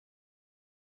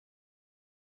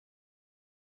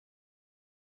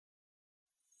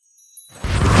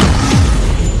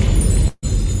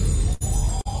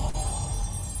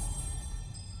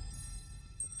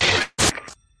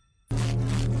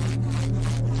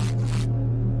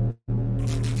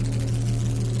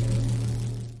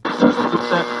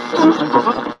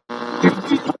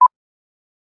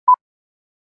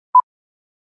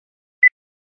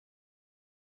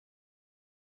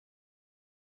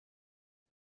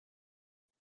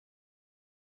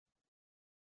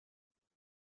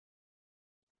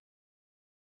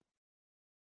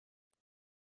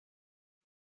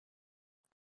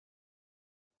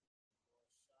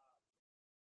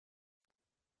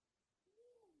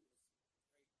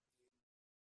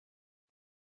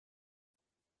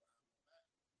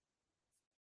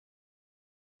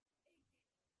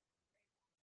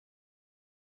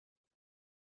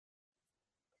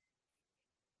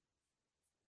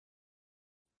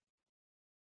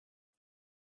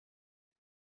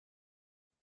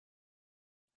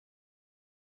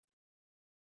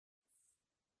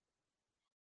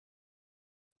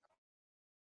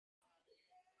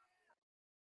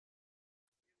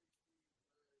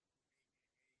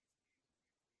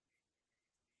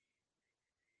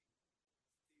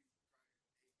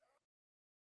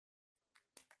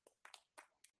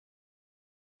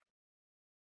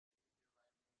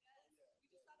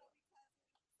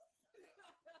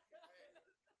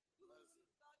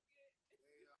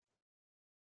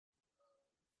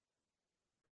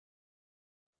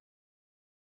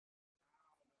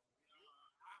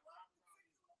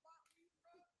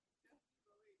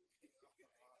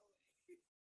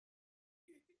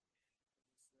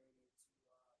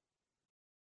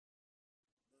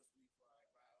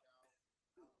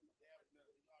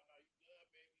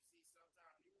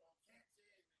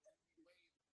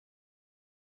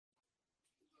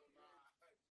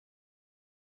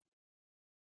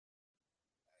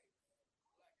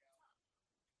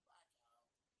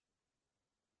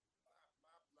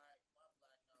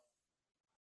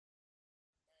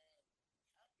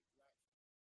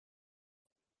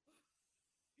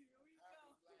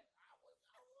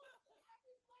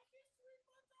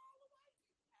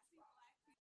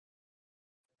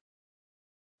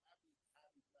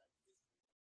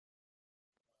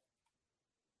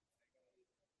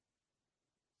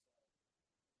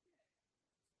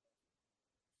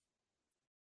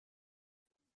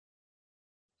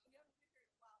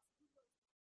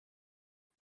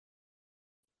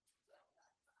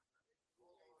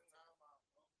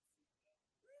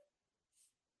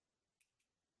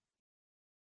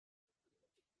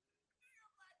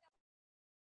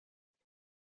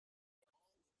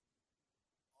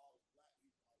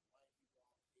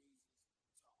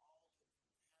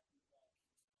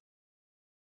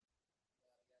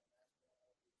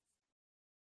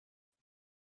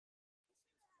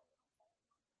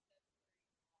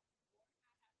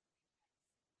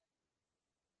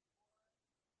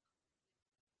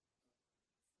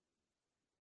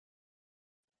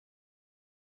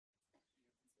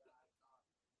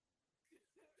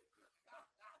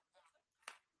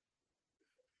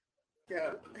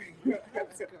Yeah.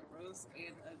 That's gross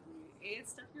and ugly. And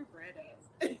stuff your bread ass.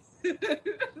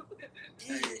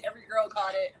 Every girl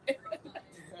caught it.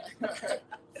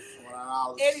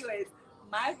 Wow. Anyways,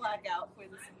 my blackout for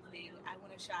this evening, I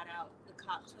want to shout out the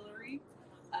Cocktaillery.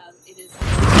 It is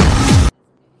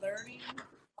learning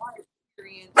art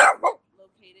experience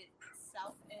located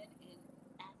South End in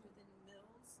Atherton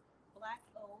Mills, black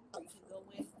owned. Where you can go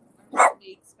in, learn to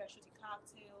make specialty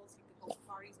cocktails. You can host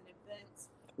parties and events.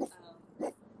 You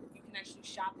can actually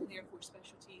shop in there for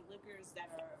specialty liquors that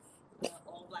are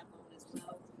all black owned as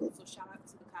well. So shout out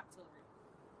to the Cocktaillery.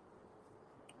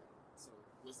 So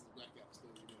what's the blackout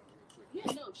still doing real quick?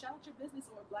 Yeah, no, shout out your business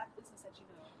or a black business that you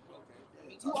know. Okay. I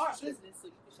mean, you are a business, so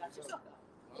you can shout yourself out.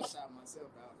 Well, I'll shout myself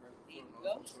out first and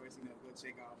foremost. Of course, go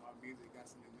check out my music. Got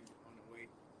some new music on the way.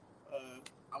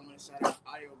 I want to shout out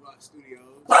Audio Block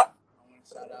Studios. I want to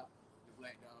shout out the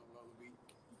Black Dog Roller Beat.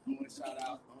 I want to shout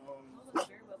out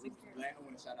I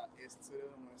want to shout out S Tuda.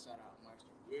 I want to shout out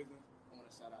Maestro Wisdom. I want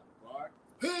to shout out the Bar.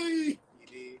 Hey, you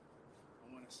did. I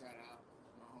want to shout out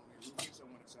my homie Lucas. I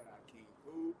want to shout out King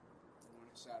Food. I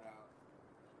want to shout out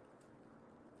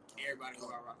everybody who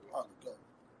I rock with.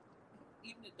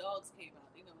 Even the dogs came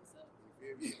out. They know what's up.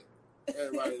 Yeah.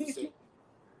 Everybody say,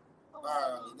 all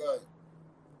right, go ahead.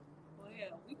 Well,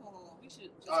 yeah, we should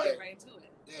just get right into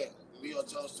it. Yeah, we on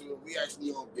Toast to it. We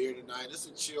actually on beer tonight. It's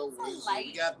a chill Wednesday.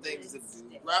 We got things to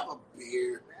do. Grab a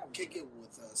beer. Kick it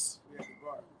with us. We're at the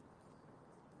bar.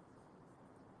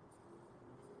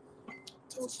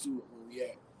 Toast to it. Where we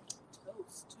at?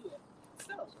 Toast to it.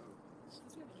 So,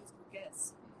 since we have a musical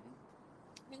guest,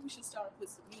 I think we should start with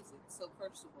some music. So,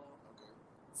 first of all,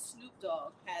 Snoop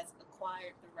Dogg has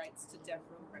acquired the rights to Death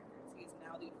Row Records. He is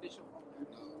now the official owner.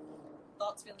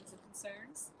 Thoughts, feelings, and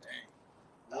concerns? Dang.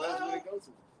 Where else would it go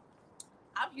to?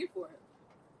 I'm here for it.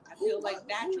 I feel like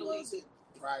naturally. Who was it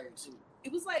prior to?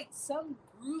 it was like some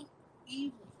group,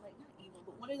 evil, like not evil,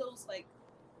 but one of those like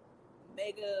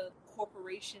mega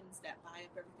corporations that buy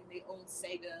up everything. They own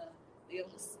Sega, they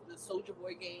own the Soulja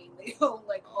Boy game, they own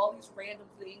like all these random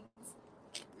things.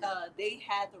 They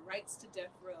had the rights to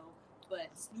Death Row,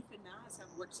 but Snoop and Nas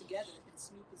have worked together, and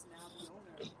Snoop is now the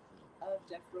owner of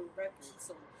Death Row Records,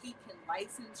 so he can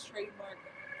license, trademark.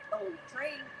 Oh,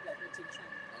 Train, like went to the Train.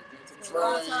 It's been a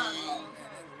long time.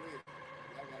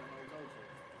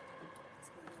 It's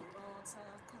been a long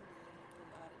time coming.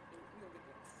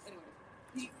 Anyway,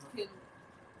 he can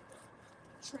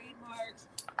trademark,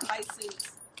 license,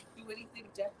 do anything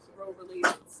Death Row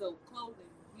related. So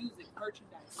clothing, music,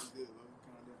 merchandise.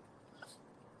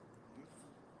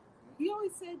 He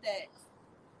always said that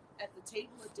at the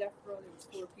table of Death Row there was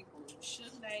 4 people. It was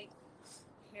Suge Knight,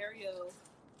 Harry O,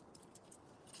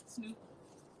 Snoop,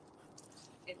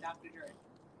 and Dr. Dre. And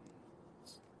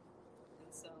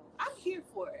so I'm here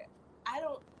for it. I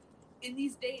don't in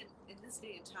this day and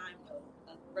time though,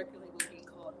 a record label being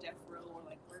called Death Row or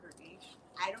like Murder Inc.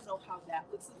 I don't know how that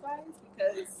would suffice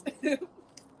because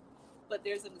but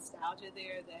there's a nostalgia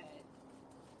there that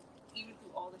even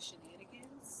through all the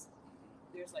shenanigans,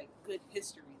 there's like good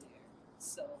history there.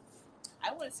 So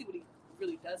I want to see what he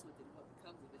really does with it and what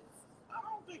becomes of it. I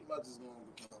don't think much is going to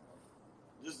become of it,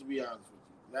 just to be honest with you.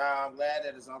 Now, I'm glad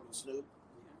that it's Uncle Snoop,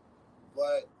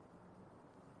 but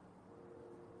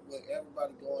with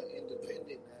everybody going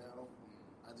independent now,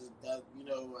 I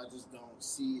just don't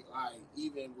see, like,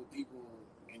 even with people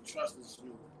entrusting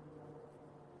Snoop,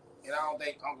 and I don't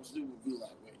think Uncle Snoop would be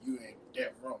like, well, you ain't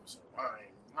Death Row, so I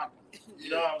ain't popping. You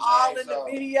know what I'm saying? All in the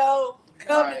video,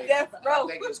 come to Death Row. I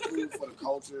think it's cool for the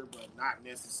culture, but not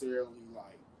necessarily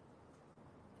like.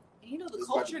 You know, the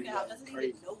culture now doesn't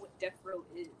even know what Death Row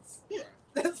is. Yeah.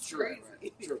 That's True, crazy.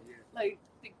 right. True, yeah. Like,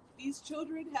 these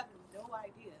children have no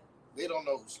idea. They don't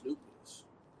know who Snoop is.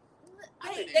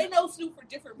 They know Snoop for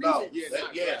different reasons.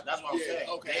 Yeah, that's what I'm saying.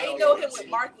 Okay, they know him with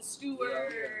Martha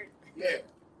Stewart. Yeah.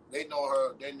 They know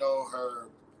her. They know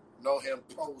him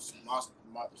post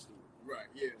Martha Stewart. Right.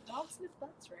 Yeah. Dog sniff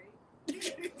butts, right?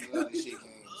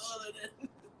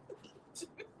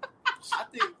 I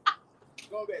think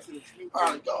going back to the Snoop. All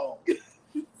right, go.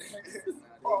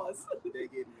 Pause. They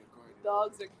getting recorded.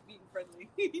 Dogs are being friendly.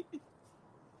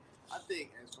 I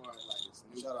think as far as like the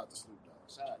Snoop. Shout out to Snoop Dogg.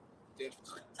 Definitely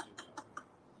shout out to Snoop Dogg.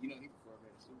 You know he performed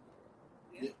at Snoop Dogg.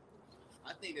 Yeah.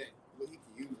 I think that what he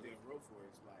can use Death Row for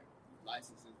is like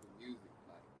licensing for music,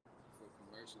 like for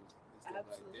commercials and stuff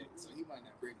like that. So he might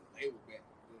not bring the label back,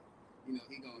 but you know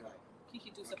he gonna like. He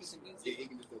can do something with music. Yeah, he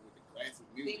can do stuff with the classic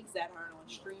music. Things that aren't on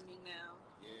streaming now.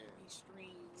 Yeah. He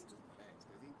streams.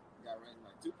 Because he got running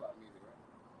like Tupac music, right?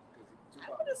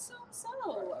 I would assume so.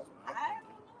 I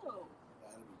don't know.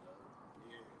 That'd be dope.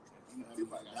 Yeah.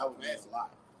 That would be a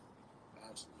lot.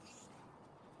 Actually.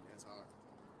 That's hard.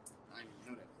 I didn't even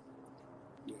know that.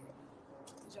 Yeah.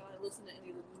 Did y'all listen to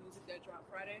any of the new music that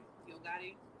dropped Friday? Yo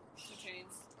Gotti, 2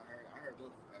 Chainz. I heard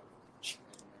both of them.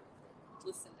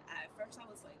 Listen, at first I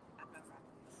was like, I'm not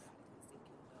rapping with Yo Gotti because they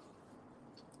killed him.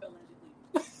 Allegedly.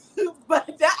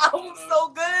 But that album's so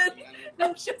good.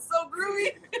 That shit's so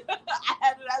groovy. I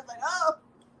had it. I was like, oh.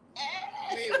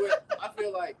 I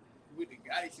feel like with the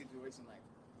Gotti situation, like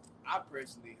I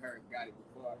personally heard Gotti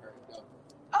before I heard Dolph.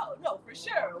 Oh no, for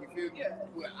sure. You feel me? Yeah.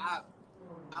 Well, I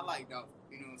like Dolph.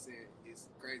 You know what I'm saying? It's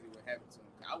crazy what happened to him.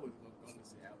 I wasn't going to listen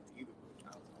to the album either, but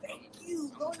I was like, Thank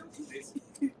you. Listen,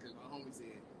 because my homie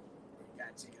said, "You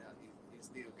gotta check it out. It's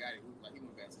still Gotti." Like he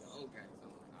went back to the old Gotti, so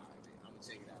I'm like, all right, man, I'm gonna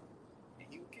check it out. And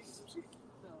he was kicking some shit.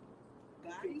 No,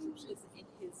 Gotti is in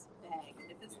his bag.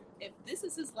 If this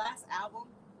is his last album,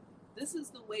 this is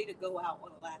the way to go out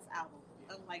on the last album.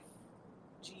 Unlike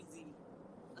Jeezy,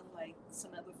 unlike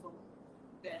some other folk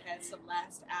that had some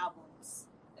last albums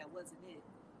that wasn't it.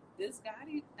 This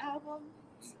Gotti album,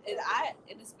 and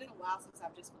it's been a while since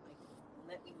I've just been like,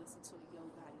 let me listen to a Yo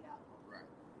Gotti album. Right.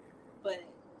 But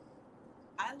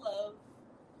I love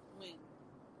when,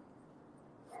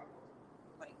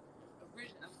 like, I'm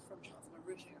from Charleston.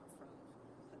 Originally, I'm from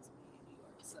Pennsylvania, New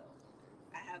York. So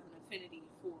I have an affinity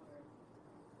for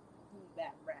boom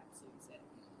bap rap, so you say.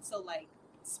 So like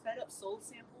sped up soul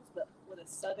samples, but with a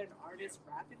southern artist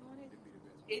rapping on it,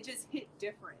 it just hit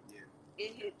different. Yeah.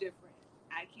 It hit different.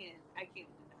 I can't deny it.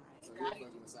 So you're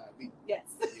fucking with side B.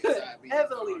 Yes. Yeah, side B.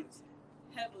 Heavily.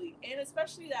 And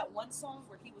especially that one song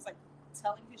where he was like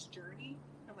telling his journey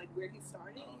and like where he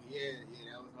started. Oh yeah,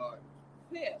 that was hard.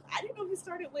 Yeah, I didn't know he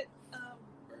started with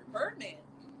Birdman.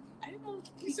 I didn't know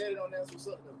he said it on That's What's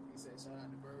Up though. He said shout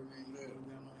out to Birdman. You put him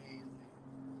down my hands.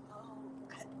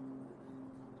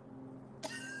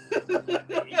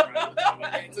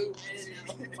 about that too.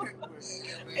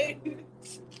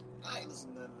 I ain't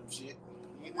listening to none of them shit.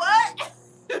 What?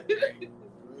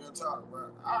 Real talk, bro.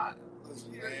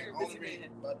 Listen, You're man. a busy man.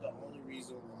 But the only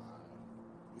reason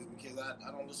why is because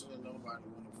I don't listen to nobody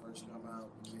when it first come out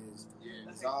because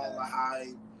it's all the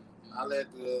hype. I let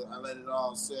it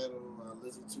all settle. I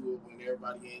listen to it when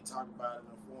everybody ain't talking about it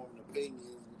and forming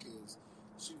opinions because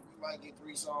shoot, you might get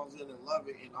 3 songs in and love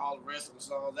it, and all the rest of the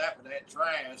songs after that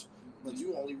trash. But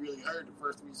you only really heard the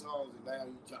first 3 songs, and now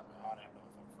you talking about that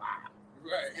motherfucker fire.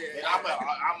 Right. Yeah. And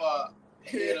I'm a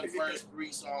hear the first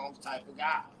 3 songs type of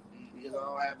guy because I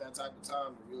don't have that type of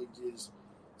time to really just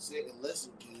sit and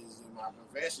listen because in my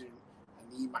profession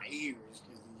I need my ears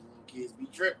because these little kids be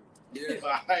tripping. Yeah.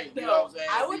 Like, you know what I'm saying?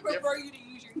 I would prefer you to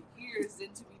use your ears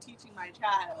than to be teaching my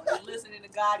child and listening to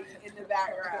Gotti in the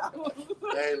background.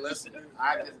 Hey, listen,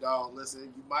 I just don't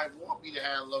listen. You might want me to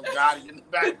have a little Gotti in the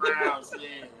background.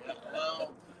 Yeah,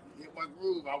 well, get my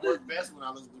groove. I work best when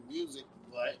I listen to music,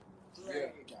 but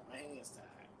got my hands tied.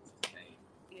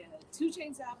 Yeah, 2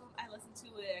 Chainz album. I listened to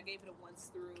it. I gave it a once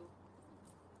through.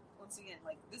 Once again,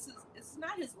 like this is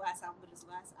not his last album, but his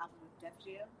last album with Def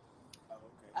Jam. Oh,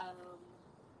 okay.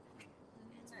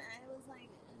 I was like,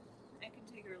 I can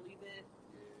take it or leave it.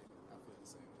 Yeah, I feel the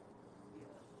same.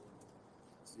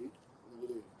 See, look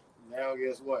at it. Now,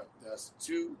 guess what? That's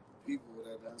 2 people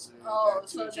that done said. Oh, that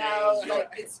so 2 now Chainz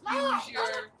like excuse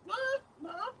your.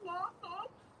 No.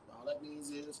 All that means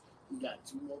is we got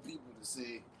 2 more people to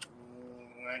say,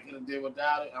 I could have did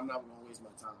without it. I'm not going to waste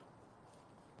my time.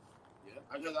 Yeah.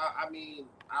 Because, I mean,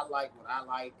 I like what I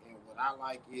like, and what I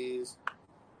like is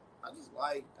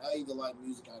I either like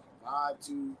music I can vibe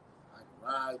to, I can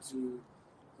ride to,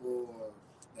 or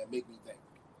that make me think.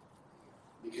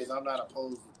 Because I'm not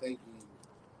opposed to thinking.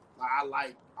 Like, I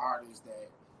like artists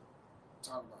that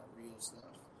talk about real stuff.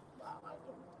 I like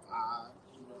them vibe,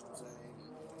 you know what I'm saying?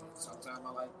 And sometimes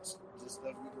I like just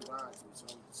stuff we can ride to.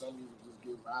 Some music just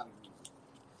get right of music.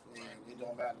 And it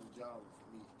don't matter the genre for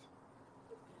me.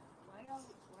 Why y'all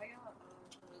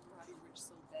Roddy Ricch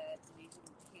so bad and made him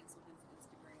cancel his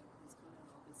Instagram, his Twitter, and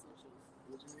all his socials?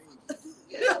 What you mean?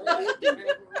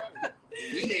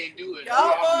 We didn't do it.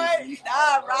 Y'all boy,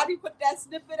 Roddy put that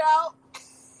snippet out.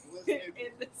 It?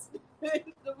 And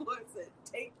the boy said,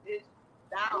 take this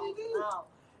down.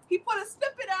 He put a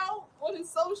snippet out on his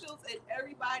socials and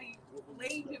everybody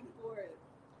blamed him for it.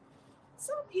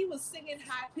 He was singing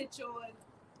high pitch on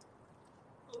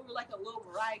over like a little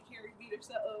Mariah Carey beat or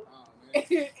something. Oh, man.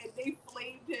 And they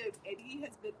flamed him, and he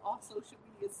has been off social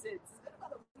media since. It's been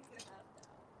about a week and a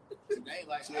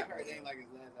half now. I heard they ain't like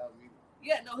his last album either.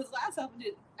 Yeah, no, his last album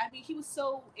did. I mean, he was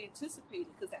so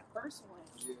anticipated because that first one,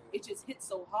 it just hit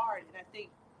so hard. And I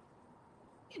think,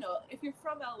 you know, if you're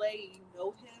from LA, you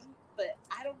know him, but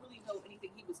I don't really know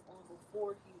anything he was on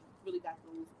before he really got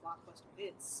those blockbuster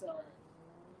hits. So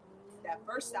that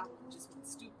first album just went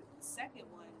stupid. The second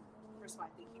one, first of all, I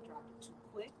think he dropped it too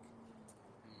quick.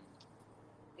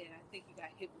 And I think he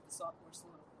got hit with the sophomore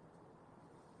slump.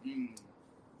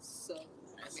 So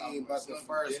I mean, but the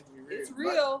first, it's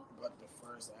real. But the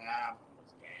first album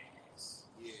was gas.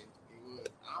 Yeah, it was.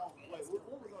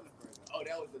 What was on the first one? Oh,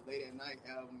 that was the Late at Night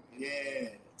album. Yeah.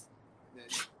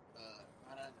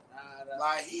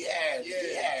 Like he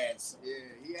had some. Yeah,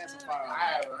 he had some fire. I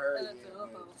haven't heard it yet.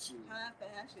 High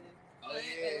fashion. Oh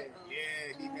yeah,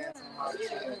 he had some hard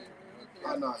shit.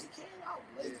 Oh no, he came out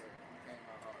later.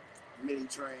 Mini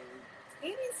Train.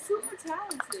 And he's super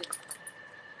talented.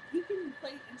 He can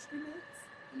play instruments.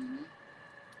 Mm-hmm.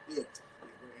 Yeah.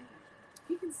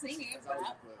 He can sing and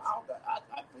rap.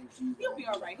 I think he'll be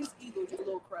all right. His ego just a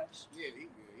little crushed. Yeah, he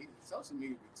good. Social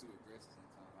media be too aggressive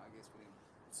sometimes. I guess for him.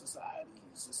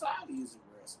 Society is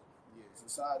aggressive. Yeah,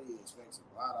 society expects a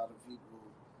lot out of people.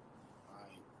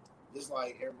 Like, just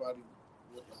like everybody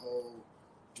with the whole,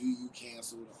 do you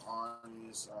cancel the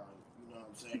artist or you know what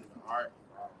I'm saying, the art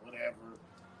or whatever.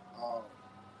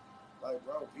 Like,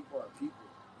 bro, people are people,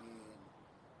 and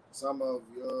some of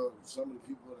the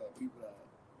people that you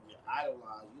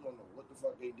idolize, you don't know what the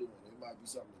fuck they doing. It might be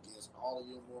something against all of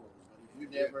your morals, but if you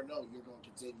never know, you're gonna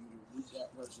continue to root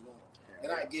that person on.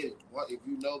 And I get it. If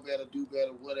you know better, do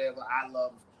better, whatever. I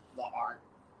love the art.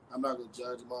 I'm not gonna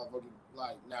judge a motherfucker.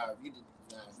 Like, if you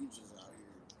just out here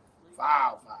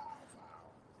foul.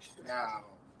 Now,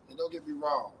 and don't get me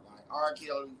wrong. Like R.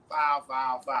 Kelly,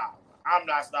 foul. I'm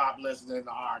not stopped listening to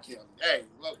R. Kelly. Hey,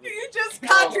 look. You just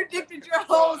contradicted your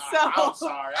whole self. I'm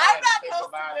sorry. I'm not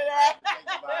listening to that. I had to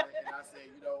think about it, and I said,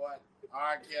 you know what?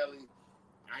 R. Kelly,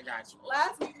 I got you.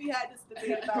 Last week we had this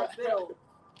debate about Bill.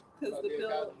 Because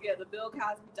the Bill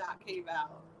Cosby doc came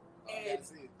out. And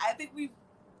I think we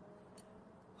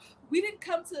We didn't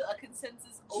come to a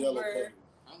consensus Jello over. pudding.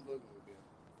 I'm voting with Bill.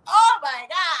 Oh my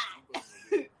god! I'm voting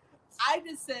with Bill. I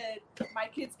just said my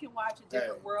kids can watch a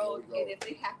different Hey, world, there we go. and if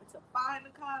they happen to find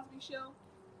the Cosby Show,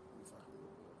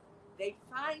 they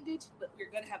find it, but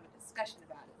we're gonna have a discussion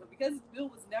about it. But because Bill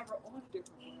was never on a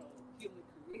different world, he only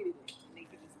created it, and they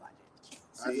can just watch it.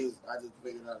 I just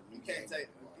figured out. You can't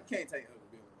take other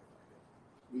Bill away like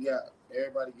that. We got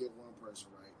everybody get one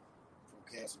person right from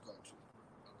cancel culture,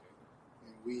 Okay.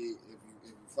 and if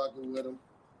you fucking with them,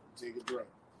 take a drink.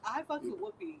 I fuck with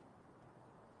Whoopi.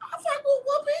 I fuck with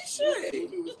Whoopi shit.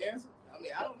 Whoopi was canceled. I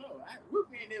mean, I don't know.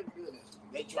 Whoopi ain't never good at it.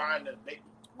 They trying to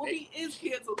Whoopi is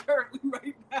canceled currently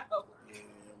right now. yeah.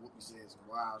 Whoopi said some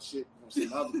wild shit from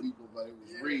some other people, but it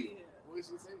was real. Yeah. What did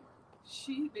she say?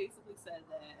 She basically said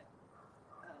that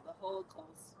the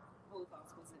Holocaust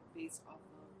wasn't based off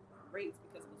of race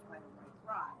because it was right on right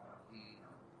crime.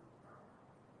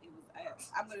 It was.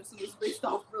 I'm gonna assume it's based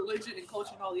off religion and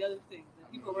culture and all the other things. And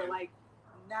people were like,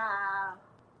 nah.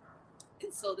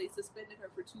 And so they suspended her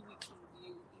for 2 weeks from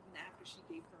review, even after she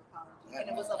gave her apology. And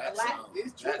it was a black.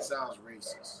 That sounds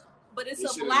racist. But it's They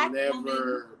a should've black never,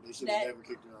 woman They should have never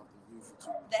kicked her off the review for 2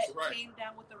 weeks. that Right. came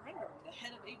down with the rendering. The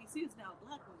head of ABC is now a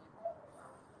black woman.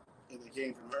 And it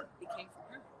came from her. It came from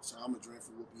her. So I'm gonna drink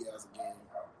for Whoopi as a game.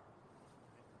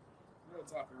 We're gonna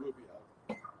talk for Whoopi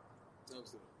out.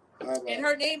 Toast to her. How about- And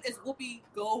her name is Whoopi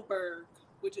Goldberg,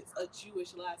 which is a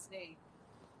Jewish last name.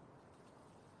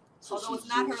 so Although she's it's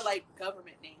not Jewish? her like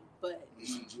government name, but Is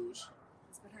she Jewish?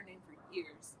 it's been her name for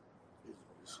years.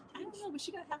 Is she I don't Jewish? know, but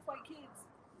she got half white kids.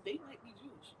 They might be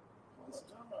Jewish. What's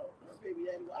the time about? My baby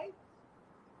daddy white?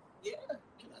 Yeah,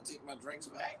 Can I take my drinks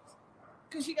back?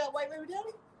 because she got white baby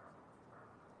daddy.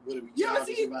 Would it be You ever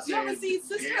childish seen if I said,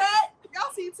 Sister yeah. Act?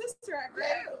 Y'all seen Sister Act, right?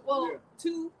 Yeah. Well,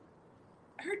 Yeah.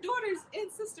 her daughter's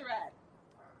in Sister Act.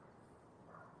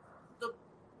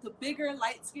 The bigger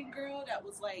light skinned girl that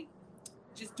was like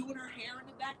just doing her hair in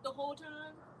the back the whole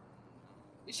time.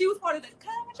 And she was part of the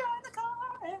 "Come and join the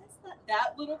chorus."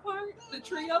 That little part, the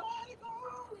trio.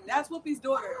 That's Whoopi's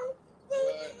daughter.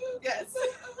 Yes.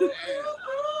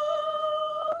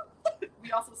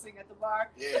 We also sing at the bar.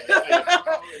 Yeah.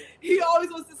 He always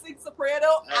wants to sing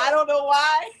soprano. Hey. I don't know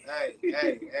why.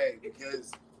 Hey,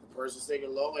 because the person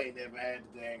singing low ain't never had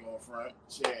the dang on front.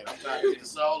 Shit, I'm trying to get the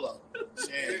solo.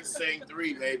 Shit, sing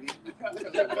 3, baby.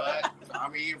 But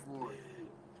I'm here for it.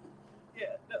 Yeah.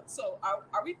 No, so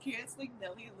are we canceling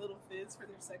Nelly and Little Fizz for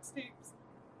their sex tapes?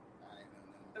 I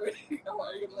ain't know Or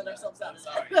are we gonna let ourselves out?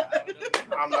 Sorry.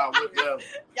 I'm not with them.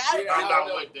 Yeah, I'm not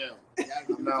know. with them.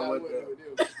 nothing. I'm not with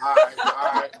them. All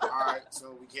right.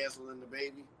 So we canceling the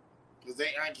baby? Because they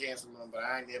ain't canceling them, but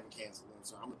I ain't never canceled them.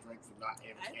 So I'm going to drink for not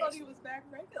ever I canceling. thought he was back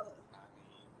regular.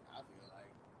 I feel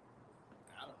like,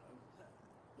 I don't know.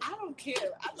 I don't care.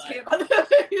 I just Like- care about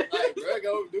that. Like, bro,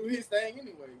 go do his thing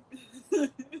anyway.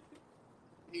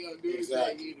 He gonna do his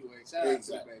Exactly. thing anyway. Shout out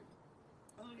to the baby.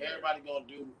 Oh, yeah. Everybody gonna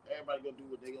do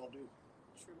what they gonna do.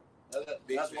 True.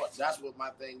 That's what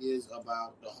my thing is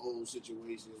about the whole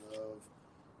situation of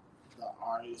the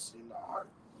artist and the art.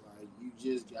 Like you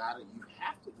just you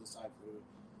have to decipher it.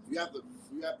 You have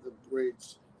to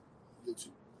bridge the two.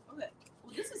 Okay.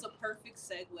 Well, this is a perfect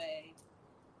segue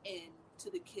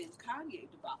into the Kim Kanye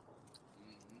debacle.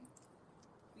 Mm-hmm.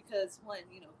 Because one,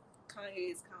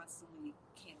 Kanye is constantly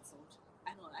canceled.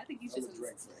 I think he's I'm just gonna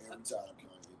drink for every time Kanye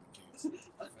been canceled.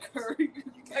 occurring.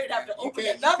 You might have to open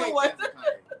You another can't one. cancel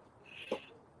Kanye.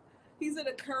 He's in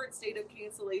a current state of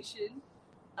cancellation.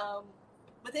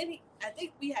 But then I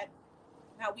think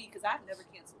because I've never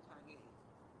canceled Kanye.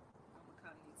 I'm a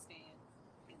Kanye stan,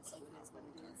 and so it is what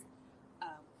it is.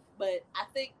 But I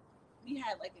think we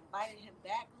had invited him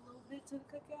back a little bit to the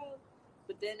cookout,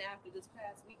 but then after this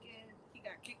past weekend, he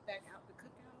got kicked back out the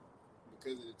cookout.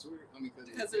 Because of the Twitter? I mean,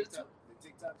 Because because of of the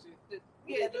TikTok shit?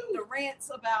 The rants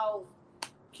about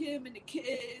Kim and the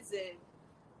kids and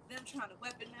them trying to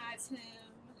weaponize him.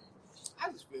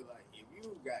 I just feel like if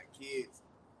you got kids,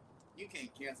 you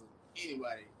can't cancel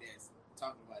anybody that's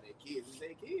talking about their kids. It's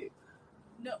their kids.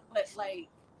 No, but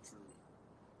True.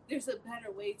 there's a better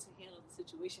way to handle the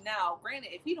situation. Now,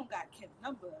 granted, if he don't got Kim's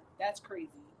number, that's crazy.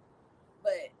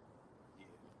 But Yeah,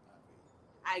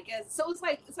 I guess so. It's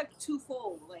like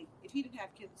twofold. Like if he didn't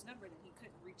have Kim's number, then he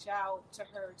couldn't reach out to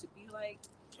her to be like.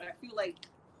 But I feel like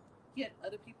he had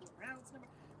other people around his number.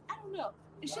 I don't know.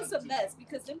 It's just a mess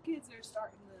because them kids are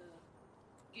starting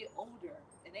to get older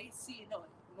and they see.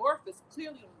 North is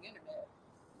clearly on the internet,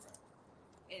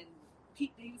 and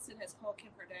Pete Davidson has called Kim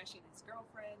Kardashian his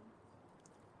girlfriend.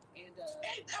 And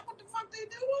Ain't that what the fuck they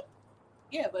doing?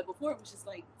 yeah, but before it was just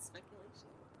like speculation.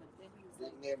 But then he was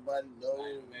like, Letting everybody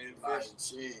know, Man, like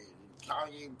shit.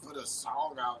 Kanye put a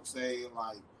song out saying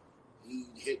like he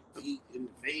hit Pete in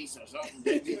the face or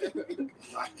something.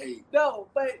 Like, No,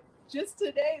 but just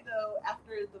today though,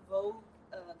 after the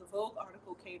Vogue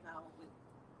article came out with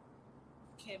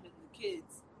Kim and the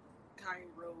kids, Kanye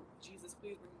wrote, "Jesus,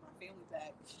 please bring my family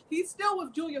back." He's still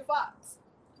with Julia Fox.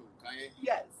 Who, Kanye?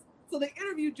 Yes. So they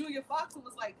interviewed Julia Fox and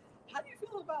was like, "How do you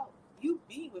feel about you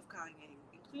being with Kanye?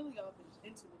 And clearly y'all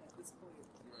been intimate at this point,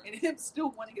 Right. and him still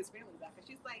wanting his family back." And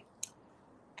she's like,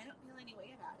 "I don't feel any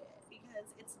way about it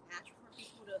because it's natural for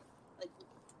people to like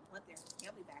want their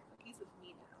family back. Like he's with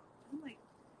me now." I'm like,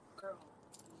 "Girl,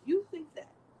 you think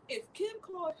that if Kim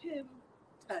called him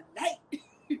tonight?"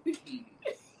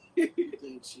 you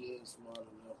think she ain't smart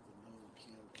enough to know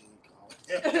Kim ain't calling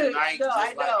him tonight, No, just I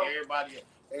like know. everybody.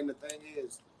 And the thing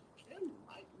is, Kim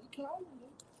might be calling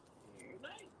him every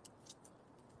night.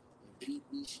 And Pete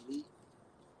be sleep.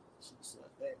 She suck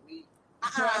that meat.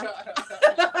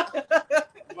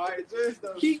 Might just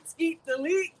though. Keep skeet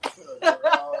delete.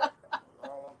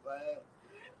 all bad.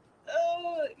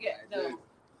 Yeah, Might no. just.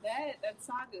 That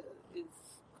saga is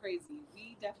crazy.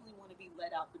 We definitely want to be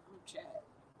let out the group chat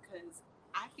because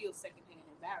I feel secondhand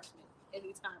embarrassment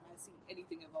anytime I see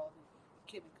anything involving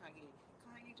Kim and Kanye.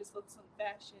 Kanye just focused on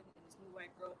fashion and this new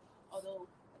white girl. Although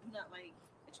I do not like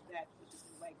that you're back with this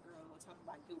new white girl talking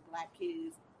about your black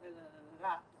kids.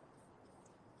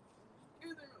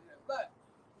 But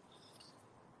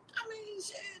I mean,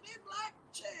 shit, they black,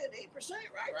 shit, 8%,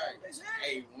 right? Right. They say.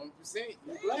 Hey, 1%.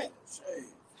 You Yeah, black. shit.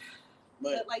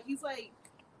 but like he's like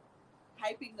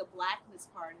hyping the blackness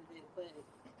part of it, but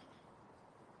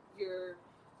you're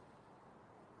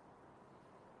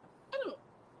I don't know.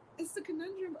 It's the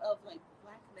conundrum of like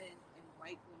black men and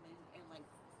white women and like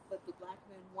but the black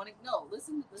men wanting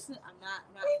listen, I'm not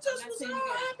We just I'm not was saying all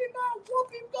again. happy about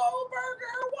Whoopi Goldberg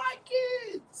and her white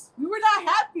kids. We were not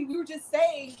happy. We were just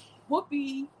saying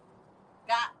Whoopi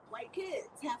got white kids,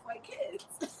 half white kids.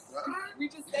 We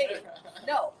just saying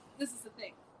no, this is the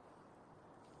thing.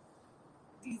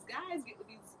 These guys get with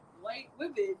these white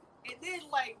women and then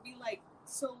like be like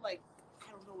so like I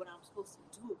don't know what I'm supposed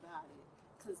to do about it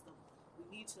because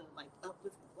we need to like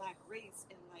uplift the black race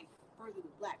and like further the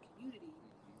black community.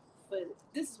 But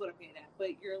this is what I'm getting at.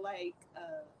 But you're like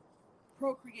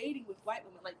procreating with white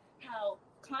women, like how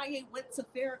Kanye went to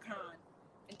Farrakhan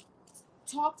and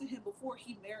talked to him before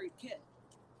he married Kim.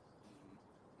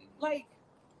 Like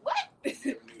what?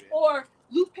 Or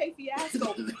Lupe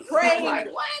Fiasco praying Like,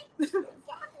 what?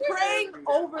 praying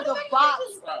over the box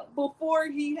before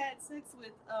he had sex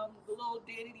with the little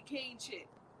Danny Kane chick.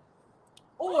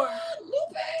 Or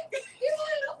Lupe, he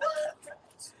like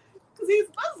because he's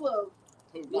Muslim.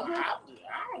 what? I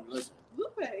don't listen.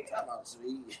 Lupe. I'm about to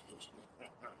see.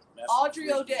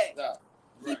 Audrey O'Day.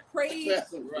 He Right. prayed.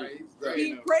 Right.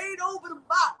 He prayed over the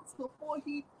box before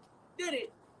he did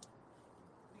it.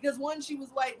 Because one, she was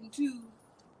white, and two,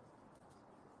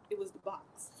 it was the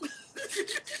box.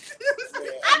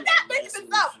 I'm not making this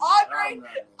up. Audrey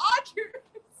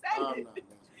said it.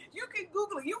 You can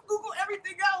Google it. You Google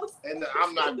everything else. And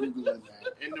I'm not Googling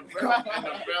that. In the realms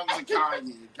of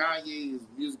Kanye, Kanye is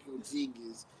musical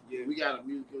genius. Yeah. We got a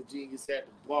musical genius at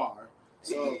the bar.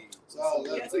 So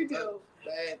Yes, we do.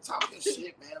 Man, talking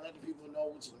shit, man. Let the people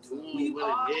know what you're doing, We what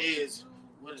are it is,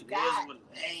 what it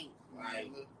ain't. Like,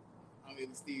 look, I'm in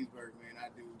Stevesburg, man. I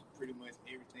do pretty much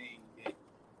everything that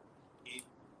it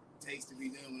takes to be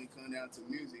done when it comes down to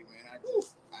music, man. I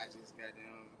just got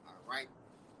down. I write,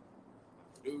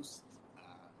 I produce,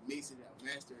 mix it, I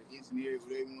master it, engineer it,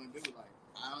 whatever you want to do. Like,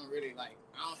 I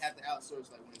don't have to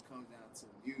outsource like when it comes down to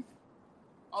music.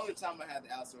 Only time I have to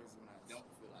outsource is when I don't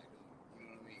feel like doing it. You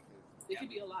know what I mean? It could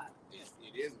be a lot. It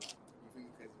is a lot. You feel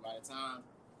me? Because by the time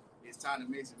it's time to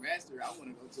mix and master, I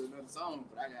want to go to another song,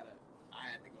 but I had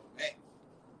to go back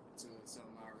to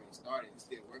something I already started and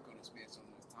still work on it, spend so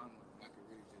much time on it. I could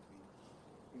really just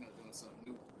be, doing something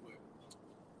new. But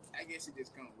I guess it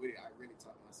just comes with it. I really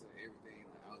taught myself everything.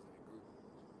 Like I was in a group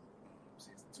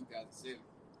since 2007.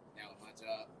 That was my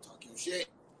job. Talk your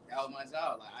shit. That was my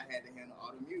job. Like I had to handle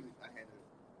all the music.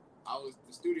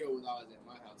 The studio was always at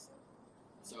my house.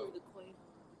 So the queen.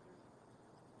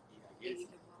 yeah, I guess.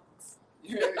 Box.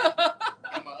 Yeah.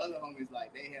 And my other homies,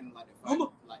 like they handle like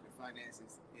the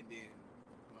finances, and then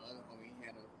my other homie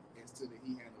handled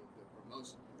the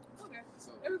promotion. Okay.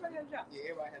 So Everybody had a job.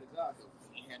 Yeah, everybody had a job. So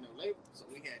we had no label, so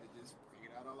we had to just figure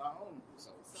it out on our own.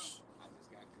 So I just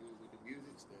got good with the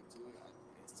music, stuck to it. I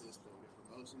still stuck with the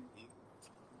promotion, he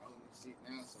promoting shit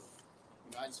now. So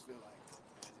I just feel like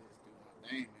I just do my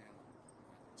thing, man.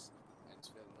 I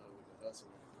just fell in love with the hustle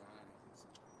and the grind, and just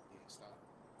didn't stop.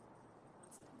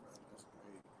 That's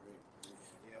great.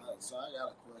 Yeah. so I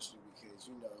got a question because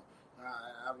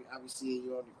I be seeing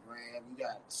you on the gram. You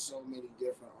got so many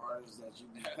different artists that you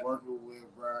be working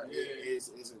with, bro. Yeah. It's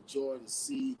a joy to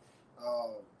see.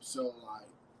 So like,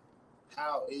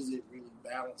 how is it really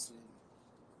balancing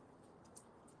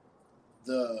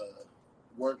the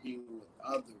working with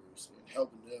others and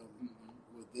helping them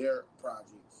with their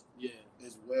projects,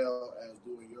 as well as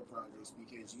doing your projects?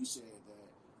 Because you said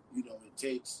that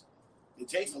it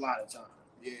takes a lot of time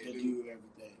to do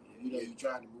everything. And, you're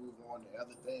trying to move on to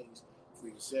other things for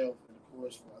yourself and of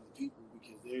course for other people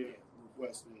because they're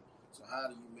requesting. So how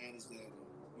do you manage that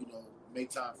and make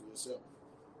time for yourself?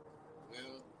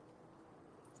 Well,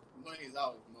 money is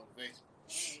always motivation.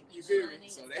 You feel me?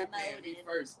 So they paying me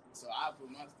first. So I put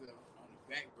my stuff on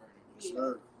the back burner.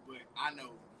 Sure. But I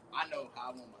know how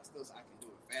I want my stuff so I can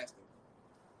do it faster.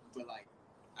 But like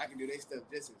I can do their stuff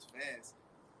just as fast.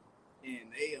 And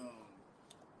they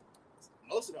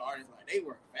most of the artists like they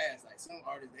work fast. Like some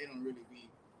artists they don't really be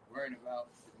worrying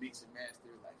about the mix and master.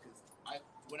 Like cause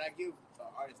when I give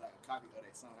an artist like a copy of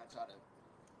that song, I try to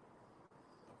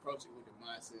approach it with the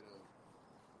mindset of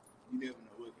you never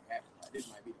know what can happen. Like this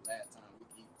might be the last time we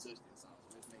can even touch this song.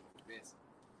 So let's make it the best.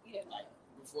 Yeah. Like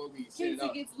before we set it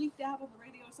up. It gets leaked out on the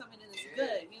radio or something and it's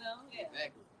good, Yeah.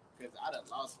 Exactly. Because I done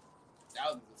lost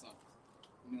thousands of songs.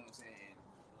 You know what I'm saying?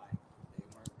 Like they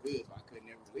weren't good, so I could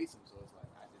never release them. So it's like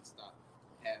I just stopped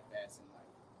half-assing like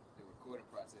the recording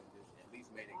process. Just at least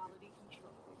made it quality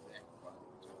control. Exactly, quality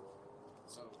control.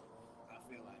 So I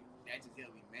feel like that just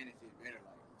helped me manage it better.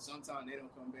 Like sometimes they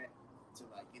don't come back to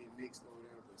like get it mixed or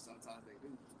whatever, but sometimes they do.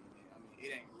 And I mean,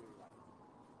 it ain't really like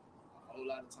a whole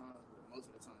lot of times, but most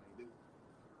of the time they do.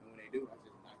 And when they do, I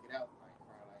just knock it out. Like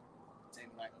probably like take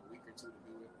me like a week or two to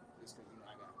do it, just because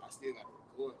I still got to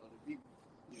record other people.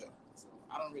 Yeah. So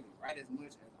I don't really write as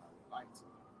much as I would like to,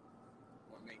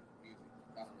 or make music.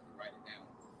 I don't really write it down.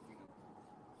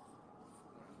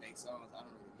 When I make songs, I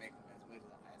don't really make them as much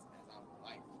as I would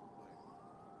like, but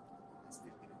I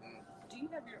still get it done. Do you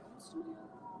have your own studio?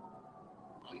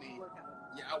 I mean,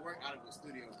 I work out of a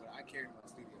studio, but I carry my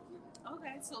studio with me.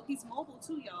 Okay, so he's mobile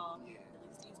too, y'all. Yeah.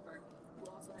 Steve's birth,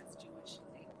 who also has Jewish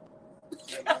name.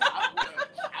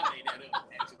 I made that up,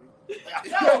 actually.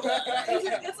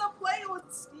 It's a play with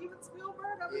Steven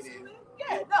Spielberg, I'm assuming.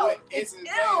 Yeah, it's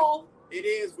ill. It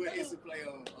is, but it's a play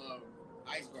on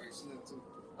Iceberg Slim too.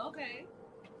 Okay.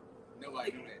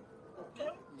 Nobody knew that.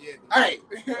 Okay. Yeah. Hey,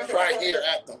 right here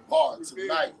at the bar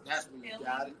tonight. That's when you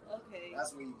got it. Okay.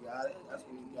 That's when you got it. That's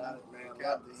when you got it, man.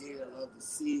 Love to hear, love to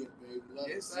see it, baby. Love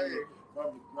to see it from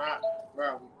the ground.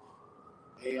 Bro,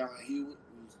 A.R. Hewitt,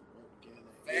 we used to work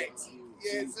together. Facts.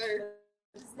 Yes, sir.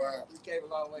 Right. You came a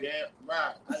long way. Yeah,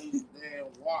 right. I used to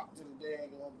walk to the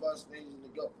daggone bus station to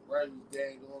go. Right, you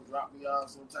daggone drop me off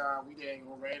sometime. We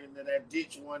daggone ran into that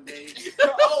ditch one day.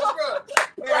 Oh,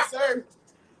 bro. Yes, sir.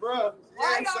 Bro.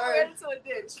 Why y'all ran into a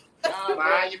ditch?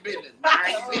 Mind your business.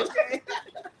 Mind your business. Okay.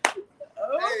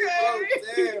 Hey,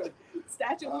 bro, damn.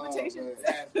 Statute of limitations.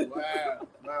 That's wow.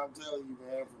 Man, I'm telling you,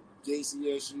 man, from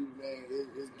JCSU, man,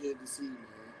 it's good to see you, man.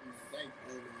 Thank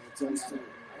you. Hey, man, toast to it.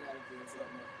 I gotta do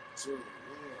something. Sure. Hey,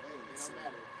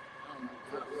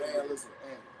 Man, listen,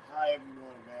 hey, however you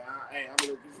want it, man. I'm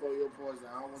looking for your points.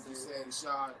 I don't want you saying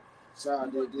Sean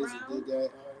did this and did that.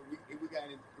 We got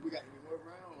any more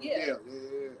rounds? Yeah. Yeah.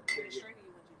 Straight or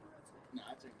you want to do it? Nah,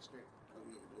 I drink it straight.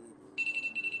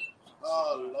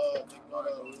 Oh, Lord. My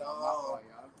fault,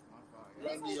 y'all.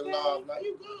 Run the alarm. Now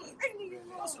you good.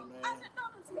 Listen, man.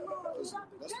 Listen,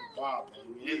 that's the bar,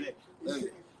 man.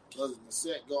 Listen, the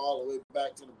set go all the way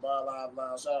back to the Bar Live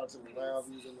Lounge. Shout out to the lounge.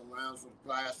 We was in the lounge for the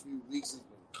last few weeks. It's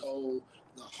been cold.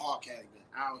 The hawk has been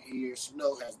out here.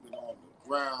 Snow has been on the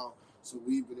ground. So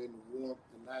we've been in the warmth.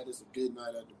 Tonight is a good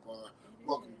night at the bar.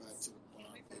 Welcome back to the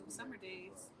bar, baby. Summer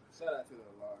days. Shout out to the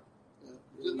alarm.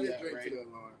 Just let it drink to the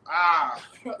alarm. Ah,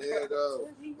 there it goes.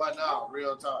 But no,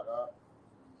 real talk, dog.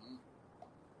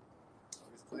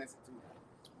 It's classic too.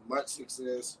 Much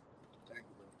success. Thank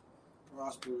you, bro.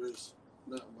 Prosperous.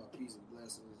 Nothing but peace and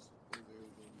blessings. Everything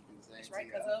you do. That's right,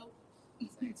 cuzzo.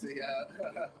 Same to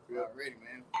y'all. Y'all ready,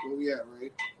 man? Where we at,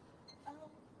 Ray?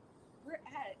 We're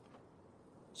at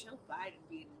Joe Biden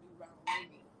being the new Ronald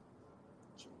Reagan.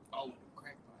 Oh, the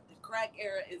crack pot. The crack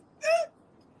era is.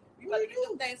 We about to get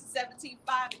them things to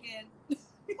 17.5 again. What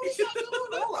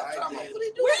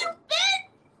he doing?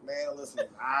 Man, listen,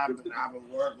 I've been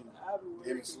working.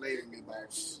 They been slaving me,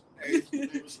 boss. They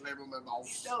been slaving me,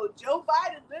 boss. No, Joe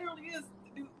Biden literally is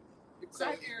the new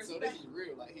crack era. So this is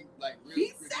real. Like real.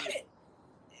 He said it.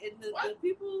 And the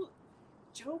people,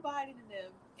 Joe Biden and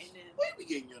them, Where we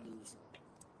getting your news from?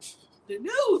 the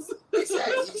news. He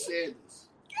said this.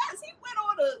 as he went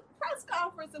on a press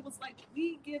conference, it was like,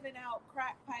 we giving out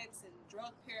crack pipes and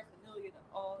drug paraphernalia to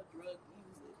all drug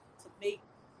users to make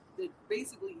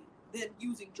basically them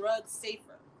using drugs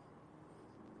safer.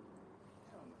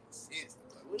 That don't make sense.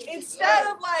 Instead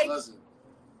of like, Listen,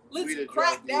 we let's the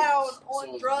crack drug down dealers, on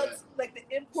so is drugs, that. like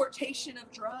the importation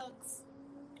of drugs.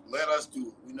 Let us do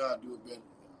it. We know how to do it better.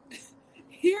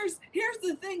 Here's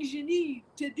the things you need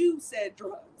to do said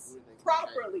drugs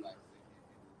properly.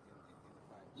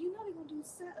 You know they're gonna do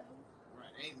something. Right,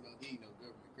 they ain't gonna give you no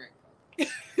government crack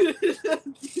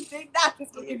pipe. They not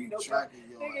just gonna give you no government. Tracking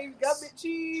your They gave you ass. government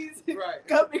cheese, Right.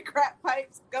 government crack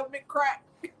pipes, government crack.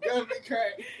 Government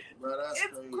crack. Bro, that's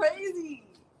It's crazy. crazy.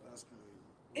 That's crazy.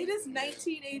 It is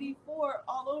 1984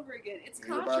 all over again. It's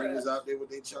Everybody Contra. was out there with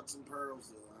their chucks and pearls,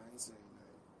 though. I ain't saying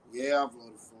that. Yeah, I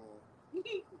voted for him.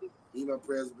 He my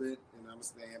president, and I'm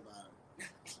stand by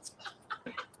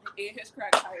him. And his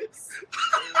crack pipes.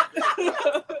 He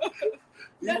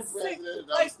my That's president, and I'm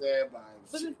like- stand by him.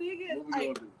 But the Shit. thing is, What we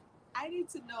gonna do? I need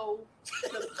to know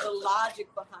the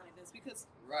logic behind this, because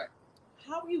Right.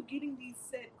 how are you getting these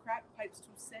said crack pipes to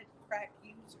said crack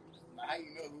users? Now, how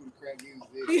you know who the crack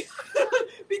user is?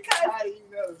 Because How do you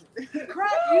know?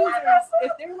 crack users,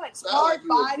 if they're like Sound hard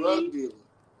like you a drug bodied, dealer.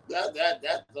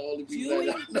 That's the only people doing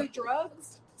that I know. the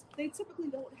drugs, they typically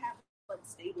don't have like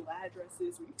stable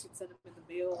addresses where you can send them in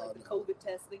the mail, like Oh, the no. COVID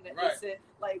testing that Right. they sent.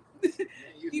 Like, They ain't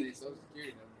using their social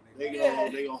security number. They Yeah.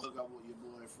 gonna hook up with your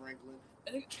boy Franklin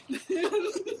yeah,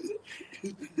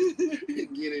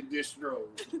 and get it destroyed.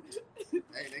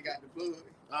 Hey, they got the plug.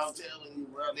 I'm telling you,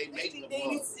 bro, they making the plug.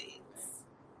 1986.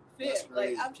 That's Fit. Like,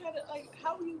 crazy. I'm trying to, like,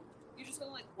 how are you're just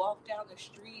gonna like walk down the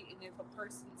street, and if a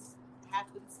person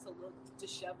happens to look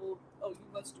disheveled, oh, you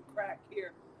must do crack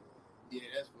here. Yeah,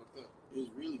 that's fucked up. It's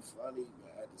really funny,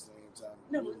 but at the same time,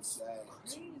 it's No, really it's sad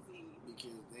too, crazy.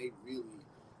 because they really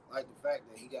like the fact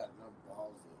that he got enough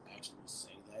balls to actually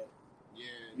say that. Yeah.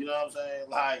 You know what I'm saying?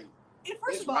 Like, And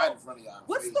first it's of all, right in front of y'all.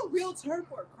 what's faces. the real term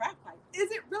for a crack pipe?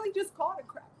 Is it really just called a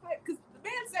crack pipe? Because the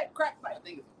man said crack I pipe.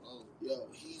 think it's a blow. Yo,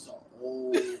 he's an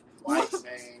old white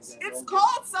man. That It's don't called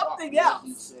give a fuck something what else.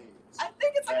 He says. I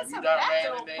think it's like Have a you done ran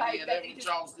tobacco in there pipe and that every they just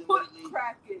Charleston put lately?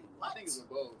 crack in. I think it's a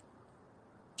blow.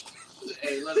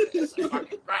 Hey, look, it's a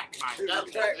fucking crack pipe. It's That's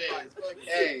a crack what it pipe. is. Fuck it.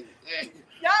 Hey,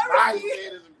 Y'all I ever see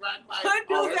said it's a crack pipe. Hood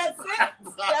Oh, News it's at a 6? crack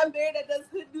pipe. That man that does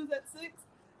Hood News at 6?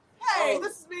 Hey, Oh.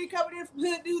 this is me coming in from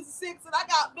Hood News at 6, and I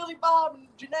got Billy Bob and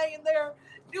Janae in there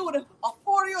doing a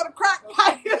 40 on a crack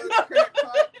pipe. Crack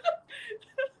pipe.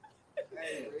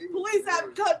 Hey, he was Police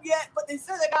haven't crazy. come yet, but they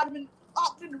said they got him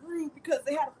locked in the room because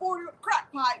they had a 40 on a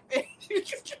crack pipe.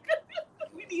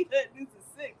 We need Hood News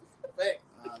at 6. Fact.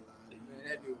 I lied. Man,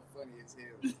 that dude was funny as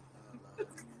hell.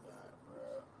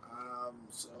 I'm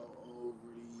so over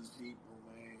these people,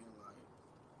 man. Like,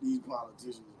 these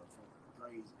politicians are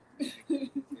fucking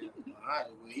crazy. Alright,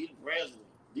 when he's president,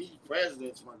 these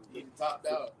presidents fucking He the top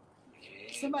dog.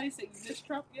 Yeah. Somebody said, you missed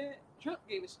Trump yet? Trump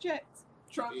gave us checks.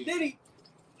 Trump Yeah. Diddy.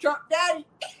 Trump Daddy.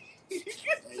 Hey,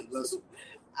 listen,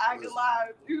 I can lie.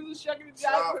 He was shucking the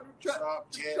job for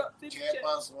Trump did kept check.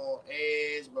 us on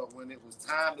edge, but when it was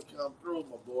time to come through,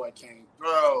 my boy came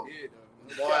through. Yeah,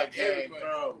 My though. boy came Everybody.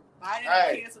 through. Biden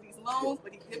Hey. cancel these loans,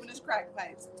 but he's giving us crack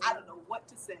pipes. I don't know what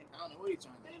to say. I don't know what he's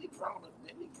trying to do.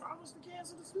 Didn't he promise to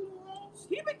cancel the student loans?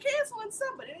 He been canceling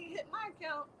some, but it ain't hit my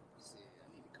account. Shit,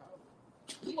 I need to call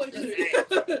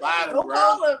him. Biden, Don't bro.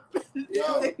 call him.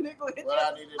 Yo, They gonna hit what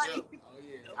that I need to money. do? Oh,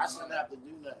 yeah. I shouldn't have to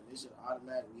do nothing. They should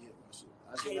automatically hit my shit.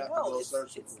 I I shouldn't have to know. go It's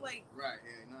searching for it. like, Right,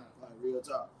 yeah, nah. Like real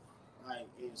talk. Like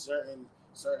in certain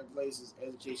places,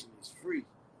 education is free.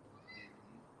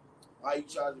 Why you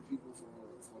charging people for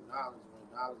knowledge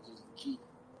when knowledge is the key?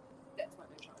 that's why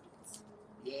they're charging us.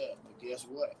 Yeah, but guess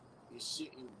what? It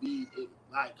shouldn't be.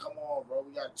 Like, come on, bro.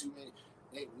 We got too many.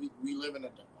 We live in a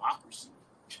democracy.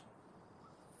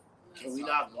 Can we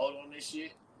not vote on this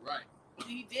shit? Right.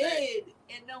 We did,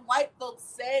 and the white folks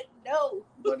said no.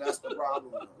 But that's the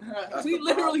problem. Though. That's We the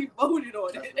literally voted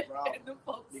on That's it, the problem. and the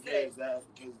folks said,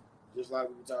 because just like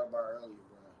we were talking about earlier,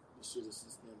 bro. This shit is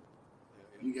systemic.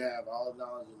 You can have all the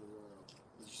knowledge in the world,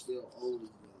 but you still owe these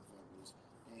motherfuckers.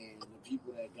 And the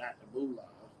people that got the moolah,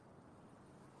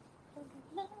 of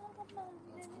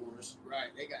course, Right,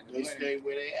 they got the they money. stay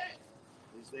where they at.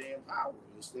 They stay in power.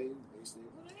 They stay where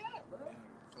they at, bro.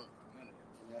 Fuck none of them.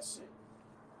 And that's it.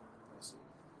 That's it.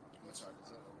 I'm trying to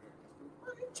tell over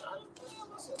What are you trying to do?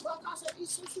 I said, look, I said, he's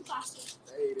so fast.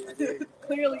 there. Hey, there, there.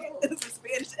 clearly the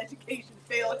Spanish education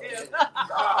failed him.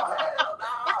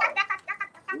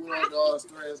 Uno, dos,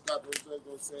 tres, cuatro,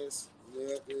 cinco, seis,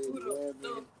 siete, Uno, nueve.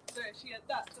 dos, tres, she a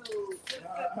taco.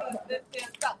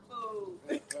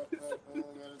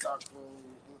 Taco.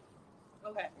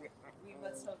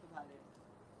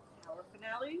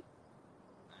 finale?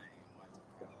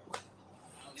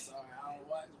 I'm sorry, I don't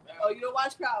watch Power. Oh, you don't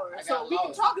watch Power. I So got we can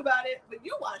lost. talk about it, but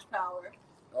you watch Power.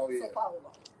 Oh yeah. So follow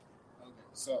along. Okay.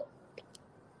 So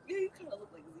Yeah, you kind of look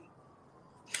like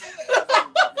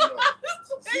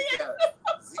Zeke.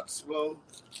 Zeke slow.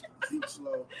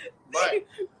 But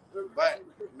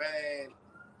man,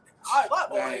 All right,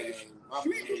 what man, boy? my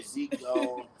boy Zeke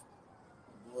gone. My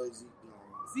boy Zeke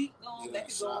gone. Zeke gone, Yeah,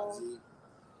 Mecca shot gone. Zeke.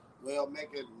 Well,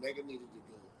 Mecca needed to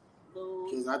go.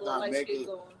 Because I thought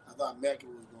Mecca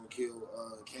was gonna kill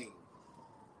Kane.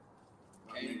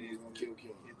 Kane was gonna kill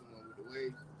Kane. Hit the one with the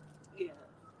wave. Yeah.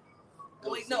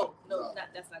 Oh, wait, no,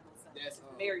 that's not Ghost son. That's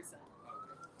Mary's son.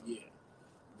 Okay. Yeah.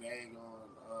 Bang on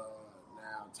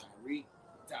now Tyreek.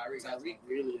 Tyreek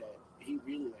really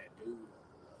that dude.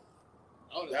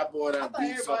 Oh, That boy I that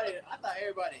beat somebody. thought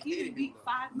everybody He hated beat him.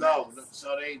 5 No, months.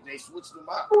 so they switched him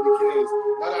out because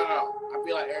no. I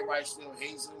feel like everybody still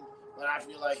hates him, but I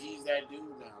feel like he's that dude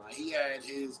now. Like he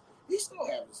still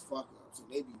have his fuck ups, and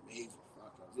they be major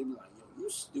fuck ups. They be like, yo, you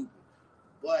stupid,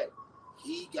 but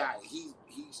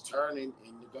he's turning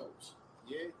into Ghost.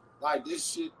 Yeah. Like this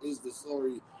shit is the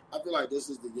story. I feel like this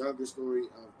is the younger story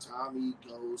of Tommy,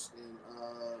 Ghost, and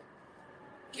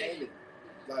Kanan.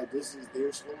 Like this is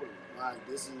their story. Like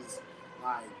this is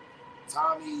like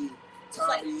Tommy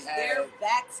like had their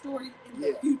backstory in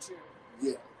the future.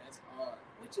 Yeah, that's hard.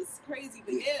 Which is crazy,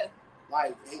 but yeah.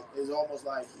 Like it's almost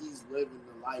like he's living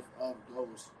the life of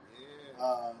Ghost.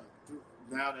 Yeah.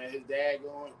 Now that his dad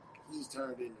gone, he's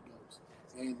turned into Ghost,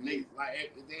 and they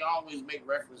always make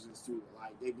references to it.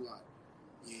 Like they be like,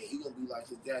 yeah, he gonna be like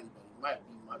his daddy, but he might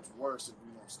be much worse if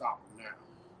we don't stop him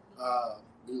now.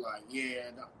 Be like, yeah,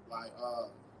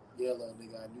 little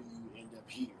nigga, I knew you'd end up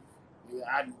here.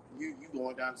 Yeah, you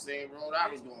going down the same road I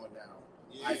was going down.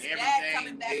 Yeah. Like His dad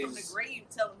coming back from the grave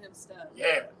telling him stuff.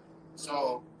 Yeah.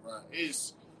 So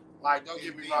it's like, don't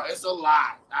get me wrong, it's a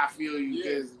lot. I feel you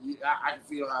because I can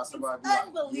feel how somebody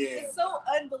It's so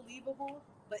unbelievable,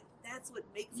 but that's what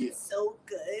makes it so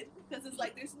good because it's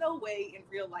like there's no way in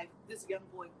real life this young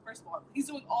boy. First of all, he's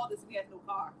doing all this and he has no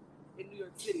car in New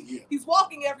York City. Yeah. He's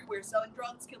walking everywhere, selling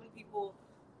drugs, killing people,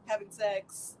 having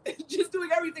sex, just doing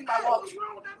everything by walking. What's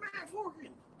wrong with that man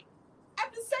walking?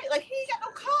 I'm just saying, like he ain't got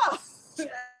no car.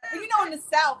 But you know, in the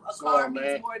South, a car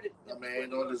means more than a man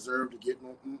don't deserve to get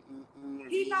no.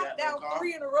 He knocked down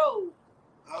 3 in a row.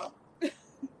 Huh?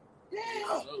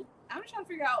 Yeah. I'm trying to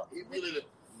figure out. He really,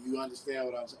 you understand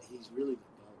what I'm saying? He's really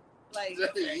like,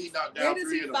 he knocked where down does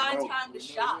 3 he in a find row. time to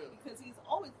shop? Because he's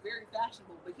always very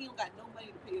fashionable, but he don't got no money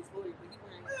to pay his lawyer. But he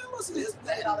wearing listen, his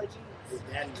 $10 jeans. His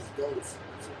daddy was Ghost.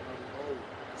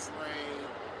 Train.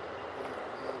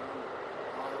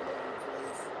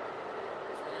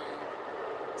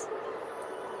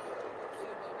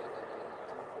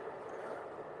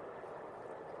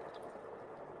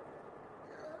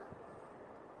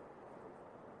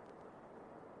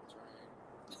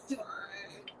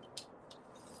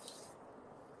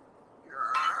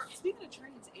 Speaking of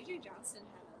trains, AJ Johnson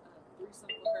had a threesome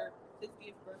for her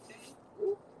 50th birthday.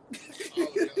 Oh,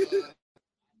 God.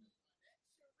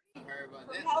 I heard about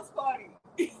From that. house party.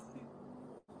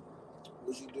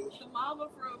 What she do? The mama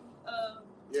from I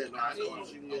know what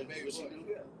she did. What she do?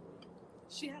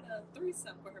 She had a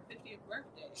threesome for her 50th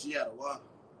birthday. She had a what?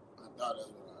 I thought that's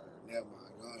what I heard. Never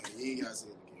mind. Go ahead. You ain't gotta say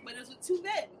it again. But it was with 2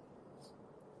 men.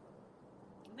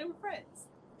 And they were friends.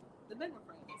 The men were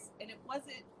friends. And it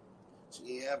wasn't. She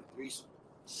didn't have a threesome.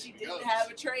 She didn't have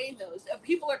a train, though.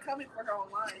 People are coming for her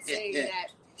online saying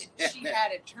that she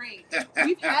had a train.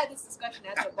 We've had this discussion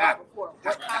at the bar before.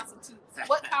 What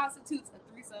constitutes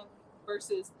a threesome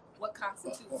versus what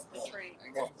constitutes a train?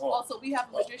 Also, we have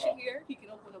a magician here. He can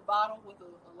open a bottle with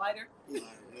a lighter. Yeah,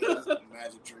 that's a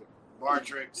magic trick. Bar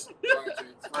tricks.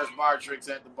 First bar tricks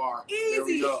at the bar. Easy. There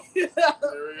we go. There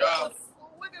we go.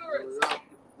 Look at her.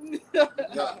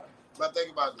 Yeah. But think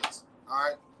about this. All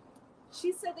right.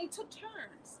 She said they took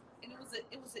turns, and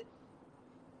it was an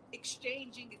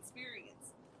exchanging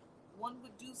experience. One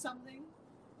would do something,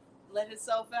 let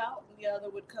herself out, and the other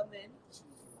would come in.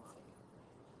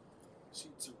 She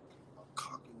took a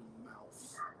cock in the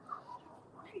mouth.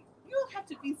 Right. You don't have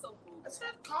to be so rude. I